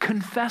things.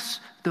 Confess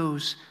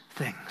those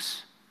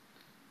things.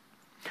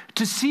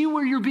 To see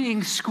where you're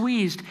being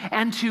squeezed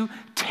and to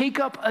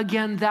take up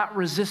again that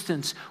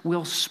resistance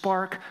will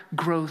spark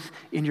growth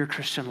in your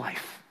Christian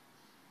life.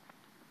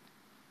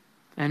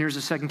 And here's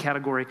the second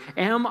category.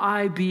 Am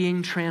I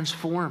being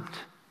transformed?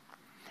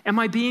 Am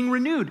I being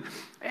renewed?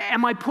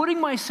 Am I putting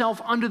myself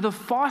under the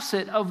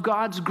faucet of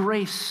God's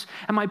grace?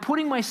 Am I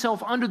putting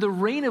myself under the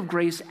reign of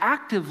grace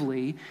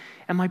actively?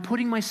 Am I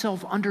putting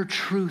myself under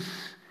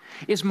truth?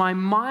 Is my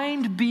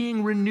mind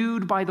being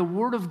renewed by the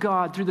Word of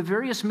God through the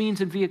various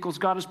means and vehicles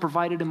God has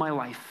provided in my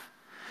life?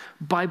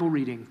 Bible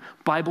reading,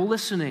 Bible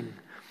listening,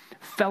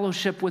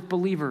 fellowship with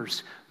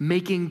believers,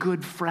 making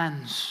good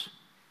friends.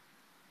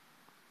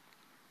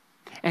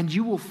 And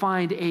you will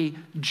find a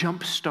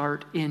jump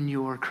start in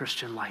your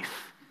Christian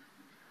life.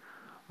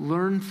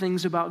 Learn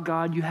things about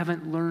God you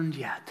haven't learned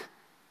yet.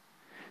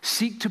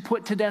 Seek to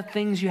put to death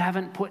things you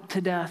haven't put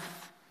to death.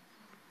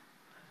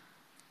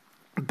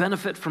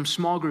 Benefit from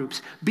small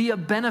groups. Be a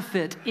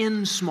benefit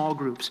in small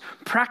groups.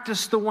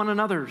 Practice the one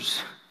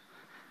another's.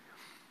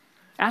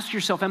 Ask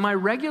yourself, am I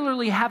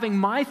regularly having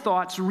my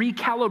thoughts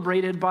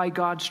recalibrated by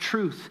God's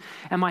truth?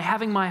 Am I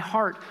having my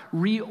heart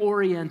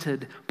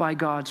reoriented by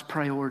God's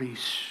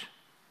priorities?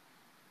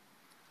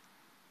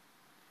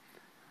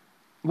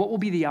 What will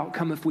be the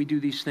outcome if we do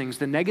these things?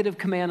 The negative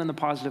command and the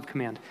positive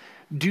command.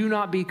 Do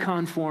not be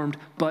conformed,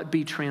 but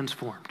be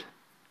transformed.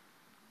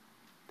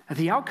 And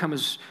the outcome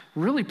is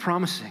really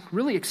promising,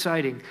 really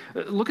exciting.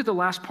 Look at the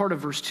last part of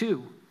verse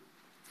 2.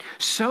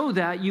 So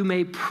that you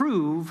may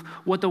prove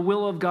what the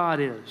will of God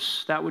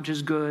is, that which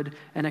is good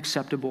and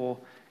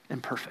acceptable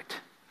and perfect.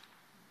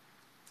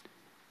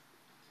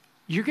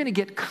 You're going to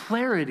get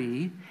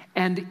clarity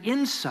and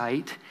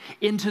insight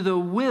into the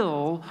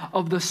will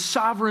of the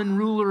sovereign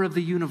ruler of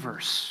the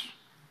universe.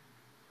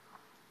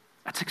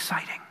 That's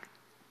exciting.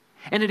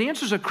 And it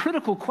answers a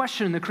critical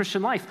question in the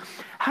Christian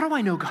life. How do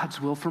I know God's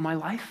will for my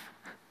life?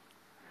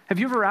 Have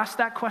you ever asked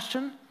that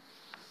question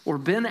or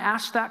been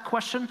asked that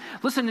question?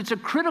 Listen, it's a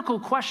critical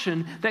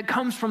question that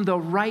comes from the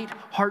right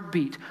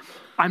heartbeat.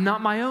 I'm not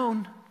my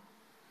own.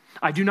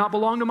 I do not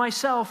belong to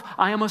myself.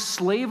 I am a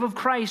slave of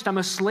Christ. I'm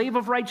a slave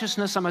of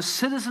righteousness. I'm a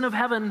citizen of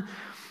heaven.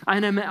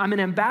 I'm an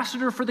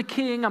ambassador for the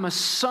King. I'm a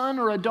son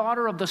or a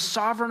daughter of the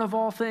sovereign of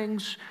all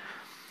things.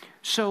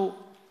 So,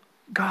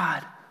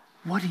 God,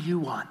 what do you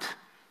want?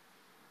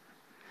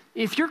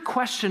 If your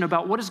question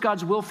about what is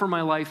God's will for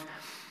my life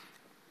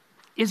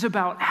is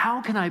about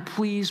how can I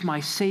please my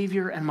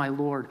Savior and my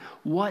Lord,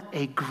 what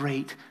a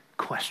great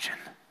question.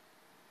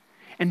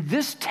 And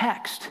this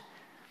text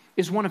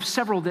is one of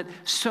several that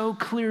so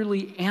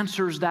clearly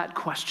answers that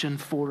question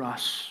for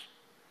us.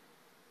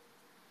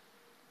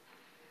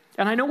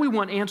 And I know we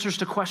want answers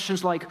to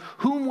questions like,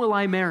 whom will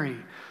I marry?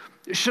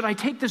 Should I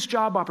take this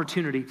job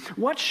opportunity?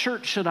 What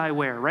shirt should I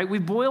wear, right?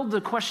 We've boiled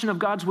the question of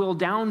God's will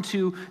down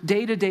to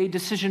day-to-day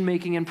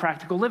decision-making and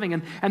practical living,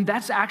 and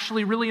that's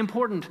actually really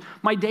important.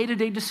 My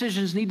day-to-day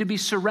decisions need to be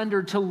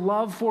surrendered to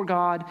love for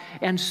God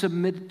and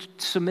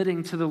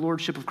submitting to the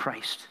lordship of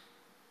Christ.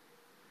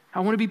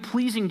 I want to be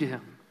pleasing to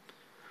him.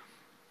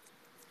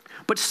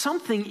 But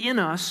something in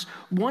us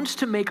wants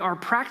to make our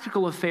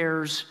practical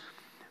affairs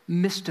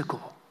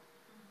mystical,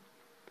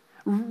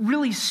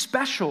 really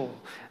special.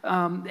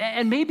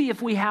 And maybe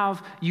if we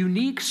have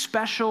unique,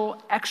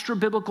 special,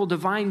 extra-biblical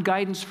divine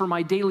guidance for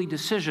my daily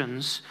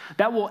decisions,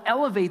 that will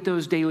elevate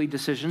those daily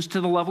decisions to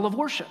the level of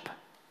worship.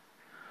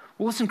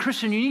 Well, listen,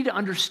 Christian, you need to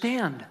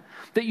understand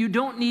that you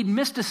don't need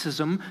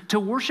mysticism to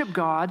worship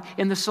God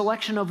in the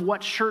selection of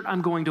what shirt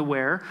I'm going to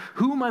wear,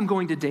 whom I'm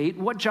going to date,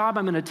 what job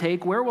I'm going to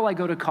take, where will I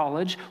go to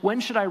college, when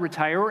should I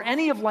retire, or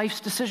any of life's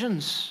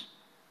decisions.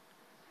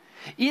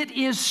 It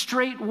is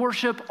straight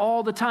worship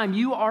all the time.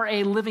 You are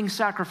a living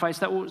sacrifice.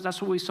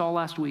 That's what we saw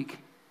last week.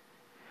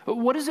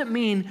 What does it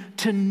mean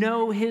to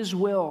know his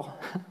will?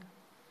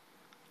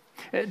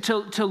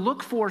 To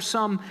look for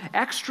some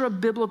extra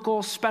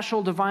biblical,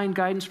 special divine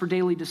guidance for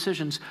daily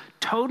decisions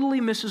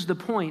totally misses the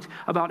point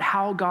about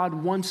how God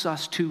wants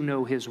us to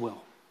know his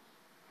will.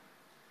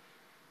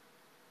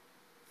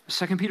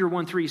 2 Peter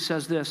 1:3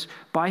 says this,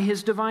 by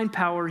his divine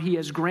power, he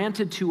has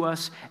granted to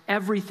us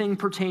everything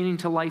pertaining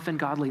to life and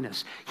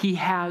godliness. He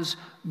has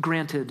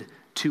granted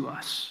to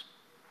us.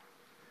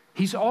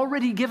 He's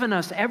already given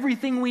us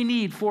everything we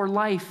need for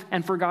life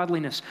and for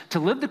godliness. To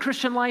live the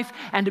Christian life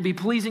and to be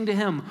pleasing to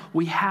him,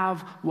 we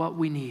have what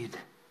we need.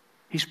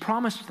 He's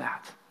promised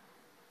that.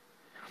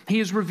 He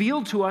has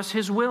revealed to us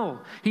his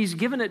will. He's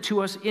given it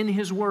to us in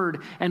his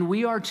word, and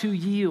we are to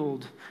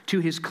yield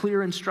to his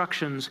clear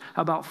instructions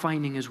about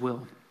finding his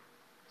will.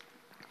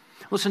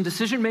 Listen,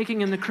 decision-making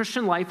in the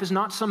Christian life is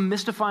not some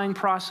mystifying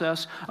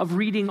process of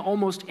reading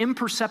almost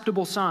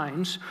imperceptible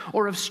signs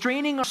or of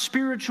straining our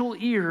spiritual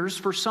ears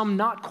for some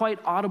not quite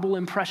audible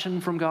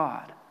impression from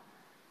God.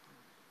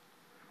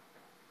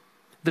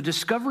 The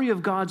discovery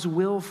of God's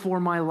will for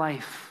my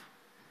life,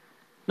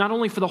 not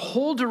only for the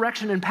whole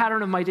direction and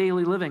pattern of my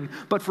daily living,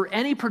 but for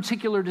any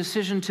particular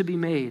decision to be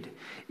made,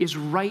 is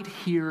right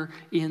here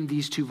in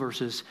these two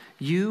verses.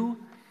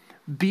 You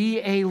be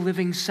a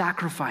living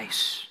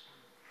sacrifice,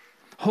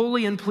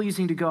 holy and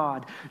pleasing to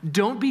God.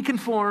 Don't be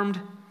conformed.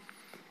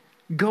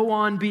 Go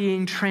on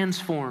being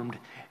transformed,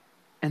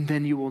 and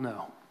then you will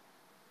know.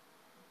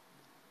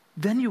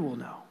 Then you will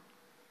know.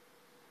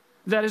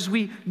 That as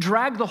we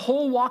drag the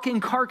whole walking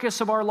carcass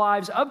of our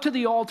lives up to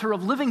the altar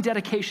of living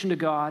dedication to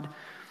God,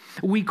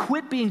 we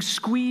quit being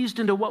squeezed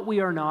into what we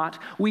are not.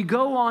 We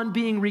go on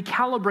being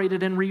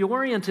recalibrated and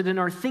reoriented in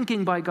our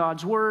thinking by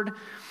God's word.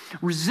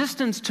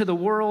 Resistance to the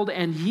world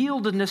and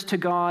yieldedness to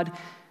God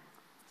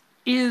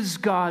is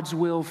God's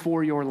will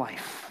for your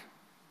life.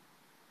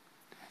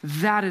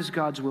 That is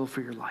God's will for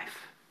your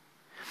life.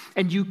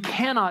 And you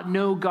cannot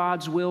know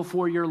God's will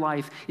for your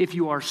life if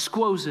you are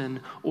squozen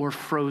or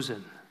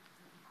frozen.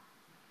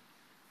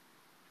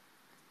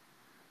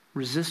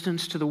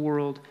 Resistance to the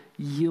world,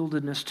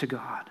 yieldedness to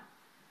God.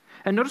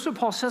 And notice what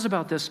Paul says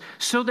about this,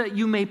 so that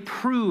you may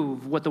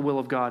prove what the will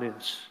of God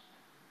is.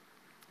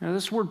 Now,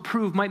 this word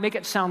prove might make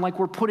it sound like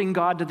we're putting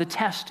God to the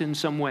test in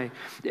some way.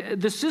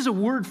 This is a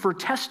word for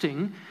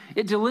testing.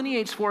 It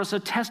delineates for us a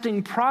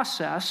testing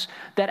process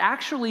that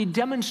actually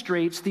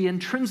demonstrates the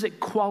intrinsic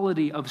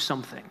quality of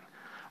something.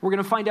 We're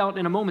going to find out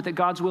in a moment that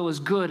God's will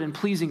is good and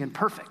pleasing and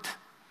perfect.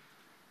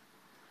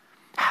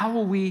 How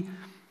will we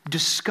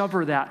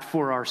discover that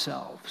for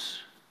ourselves?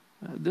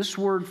 This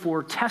word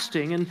for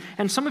testing,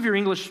 and some of your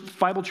English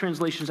Bible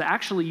translations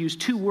actually use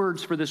two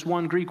words for this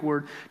one Greek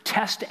word,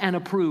 test and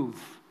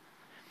approve.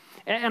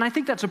 And I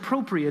think that's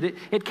appropriate.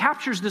 It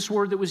captures this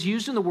word that was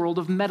used in the world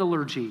of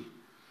metallurgy.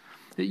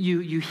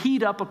 You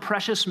heat up a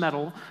precious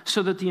metal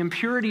so that the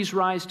impurities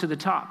rise to the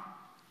top.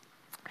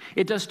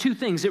 It does two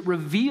things. It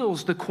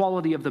reveals the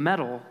quality of the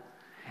metal,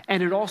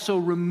 and it also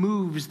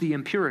removes the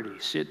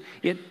impurities.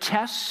 It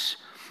tests,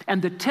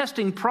 and the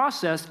testing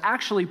process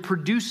actually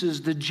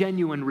produces the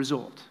genuine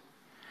result.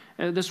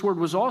 This word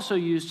was also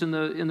used in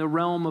the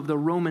realm of the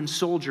Roman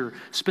soldier,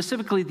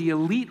 specifically the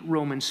elite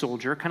Roman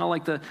soldier, kind of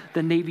like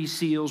the Navy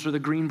SEALs or the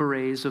Green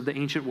Berets of the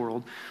ancient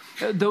world.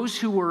 Those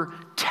who were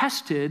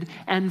tested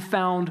and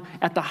found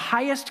at the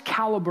highest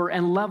caliber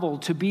and level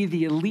to be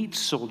the elite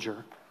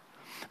soldier.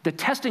 The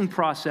testing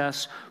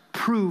process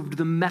proved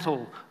the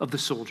mettle of the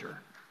soldier.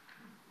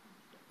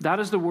 That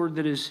is the word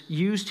that is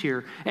used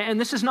here. And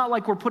this is not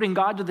like we're putting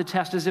God to the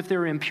test as if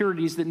there are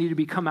impurities that need to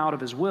be come out of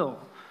his will.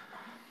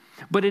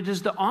 But it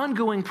is the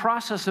ongoing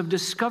process of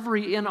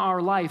discovery in our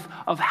life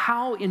of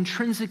how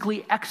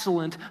intrinsically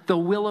excellent the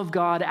will of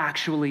God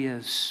actually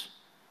is.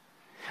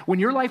 When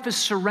your life is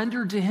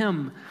surrendered to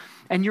him,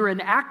 and you're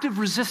in active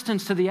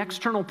resistance to the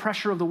external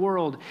pressure of the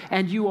world,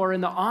 and you are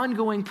in the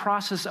ongoing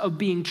process of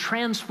being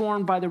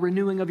transformed by the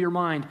renewing of your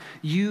mind,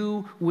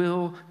 you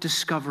will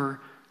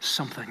discover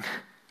something.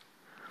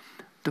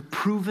 The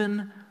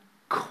proven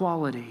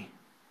quality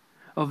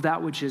of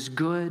that which is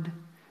good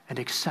and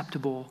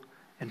acceptable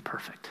and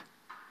perfect.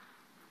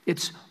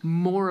 It's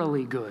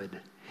morally good.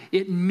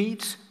 It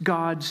meets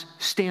God's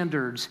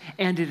standards,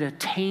 and it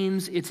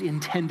attains its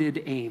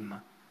intended aim.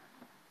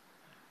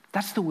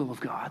 That's the will of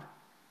God.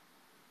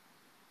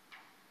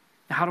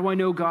 How do I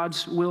know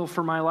God's will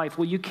for my life?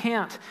 Well, you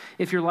can't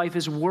if your life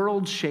is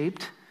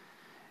world-shaped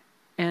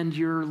and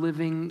you're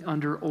living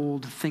under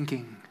old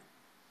thinking.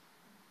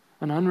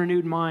 An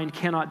unrenewed mind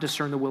cannot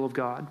discern the will of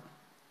God.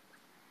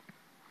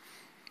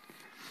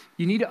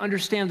 You need to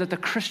understand that the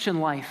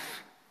Christian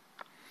life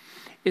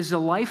is the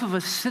life of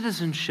a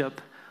citizenship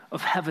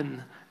of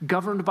heaven,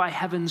 governed by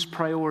heaven's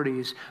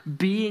priorities,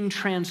 being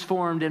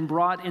transformed and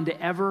brought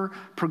into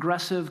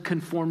ever-progressive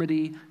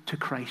conformity to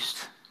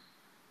Christ.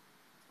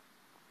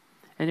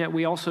 And yet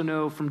we also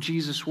know from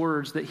Jesus'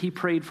 words that he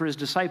prayed for his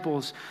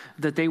disciples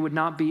that they would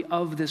not be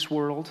of this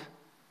world,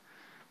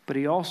 but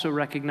he also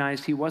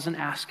recognized he wasn't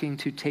asking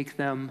to take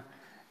them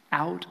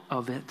out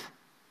of it.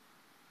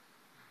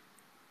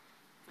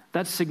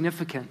 That's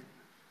significant.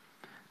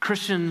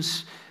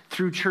 Christians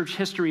through church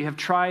history have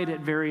tried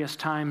at various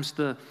times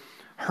the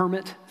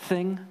hermit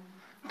thing,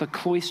 the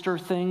cloister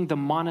thing, the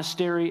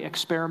monastery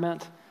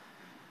experiment.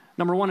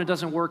 Number one, it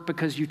doesn't work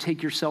because you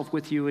take yourself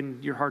with you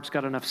and your heart's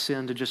got enough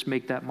sin to just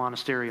make that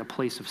monastery a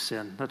place of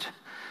sin.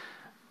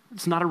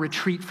 It's not a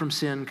retreat from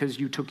sin because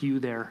you took you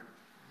there.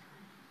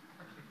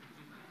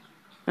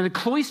 And the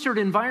cloistered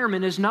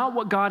environment is not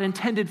what God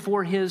intended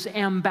for his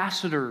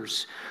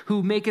ambassadors,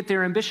 who make it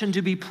their ambition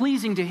to be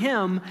pleasing to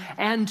him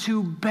and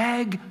to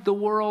beg the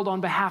world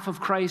on behalf of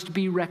Christ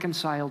be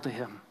reconciled to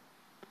him.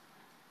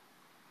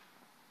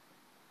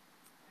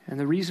 And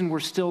the reason we're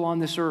still on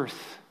this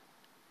earth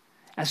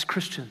as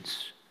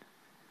Christians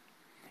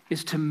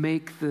is to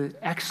make the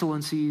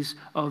excellencies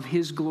of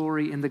his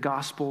glory in the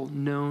gospel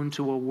known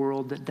to a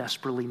world that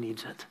desperately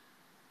needs it.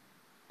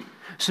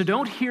 So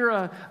don't hear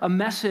a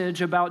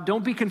message about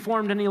don't be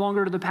conformed any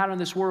longer to the pattern of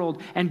this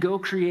world and go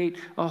create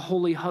a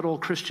holy huddle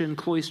Christian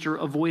cloister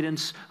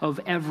avoidance of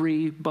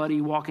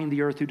everybody walking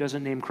the earth who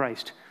doesn't name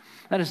Christ.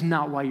 That is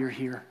not why you're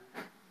here.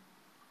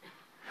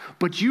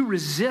 But you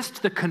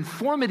resist the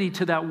conformity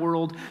to that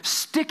world,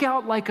 stick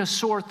out like a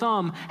sore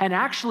thumb, and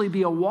actually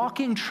be a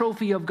walking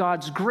trophy of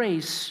God's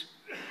grace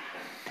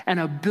and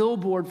a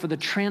billboard for the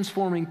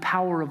transforming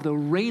power of the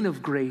reign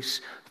of grace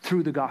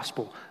through the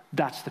gospel.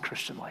 That's the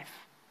Christian life.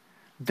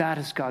 That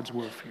is God's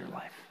will for your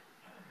life.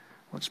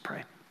 Let's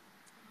pray.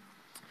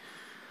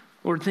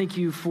 Lord, thank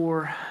you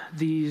for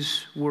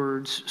these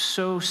words.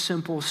 So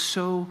simple,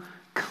 so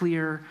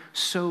clear,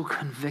 so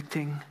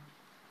convicting.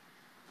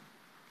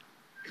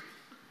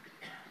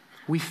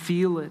 We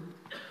feel it,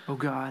 oh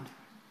God.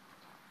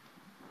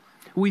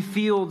 We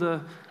feel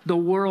the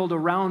world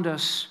around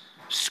us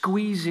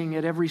squeezing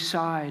at every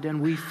side,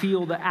 and we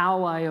feel the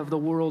ally of the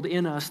world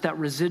in us, that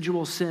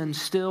residual sin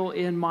still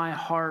in my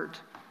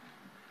heart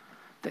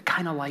that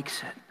kind of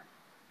likes it.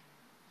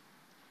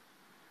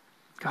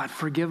 God,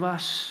 forgive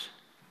us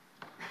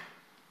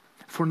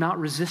for not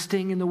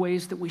resisting in the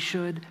ways that we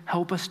should.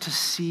 Help us to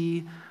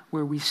see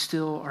where we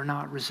still are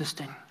not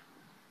resisting.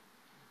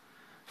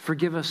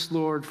 Forgive us,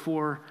 Lord,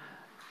 for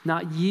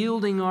not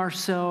yielding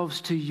ourselves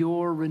to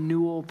your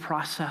renewal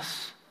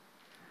process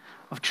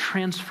of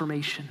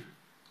transformation.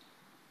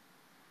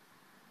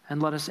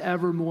 And let us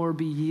evermore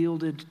be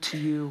yielded to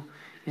you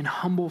in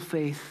humble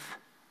faith.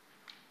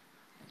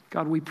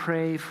 God, we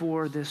pray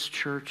for this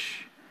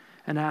church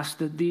and ask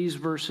that these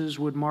verses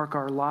would mark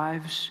our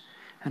lives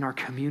and our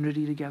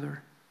community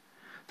together,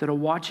 that a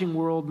watching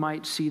world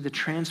might see the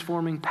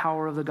transforming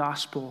power of the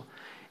gospel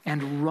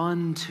and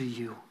run to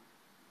you.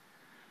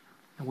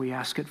 And we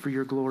ask it for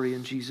your glory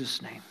in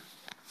Jesus' name.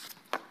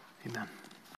 Amen.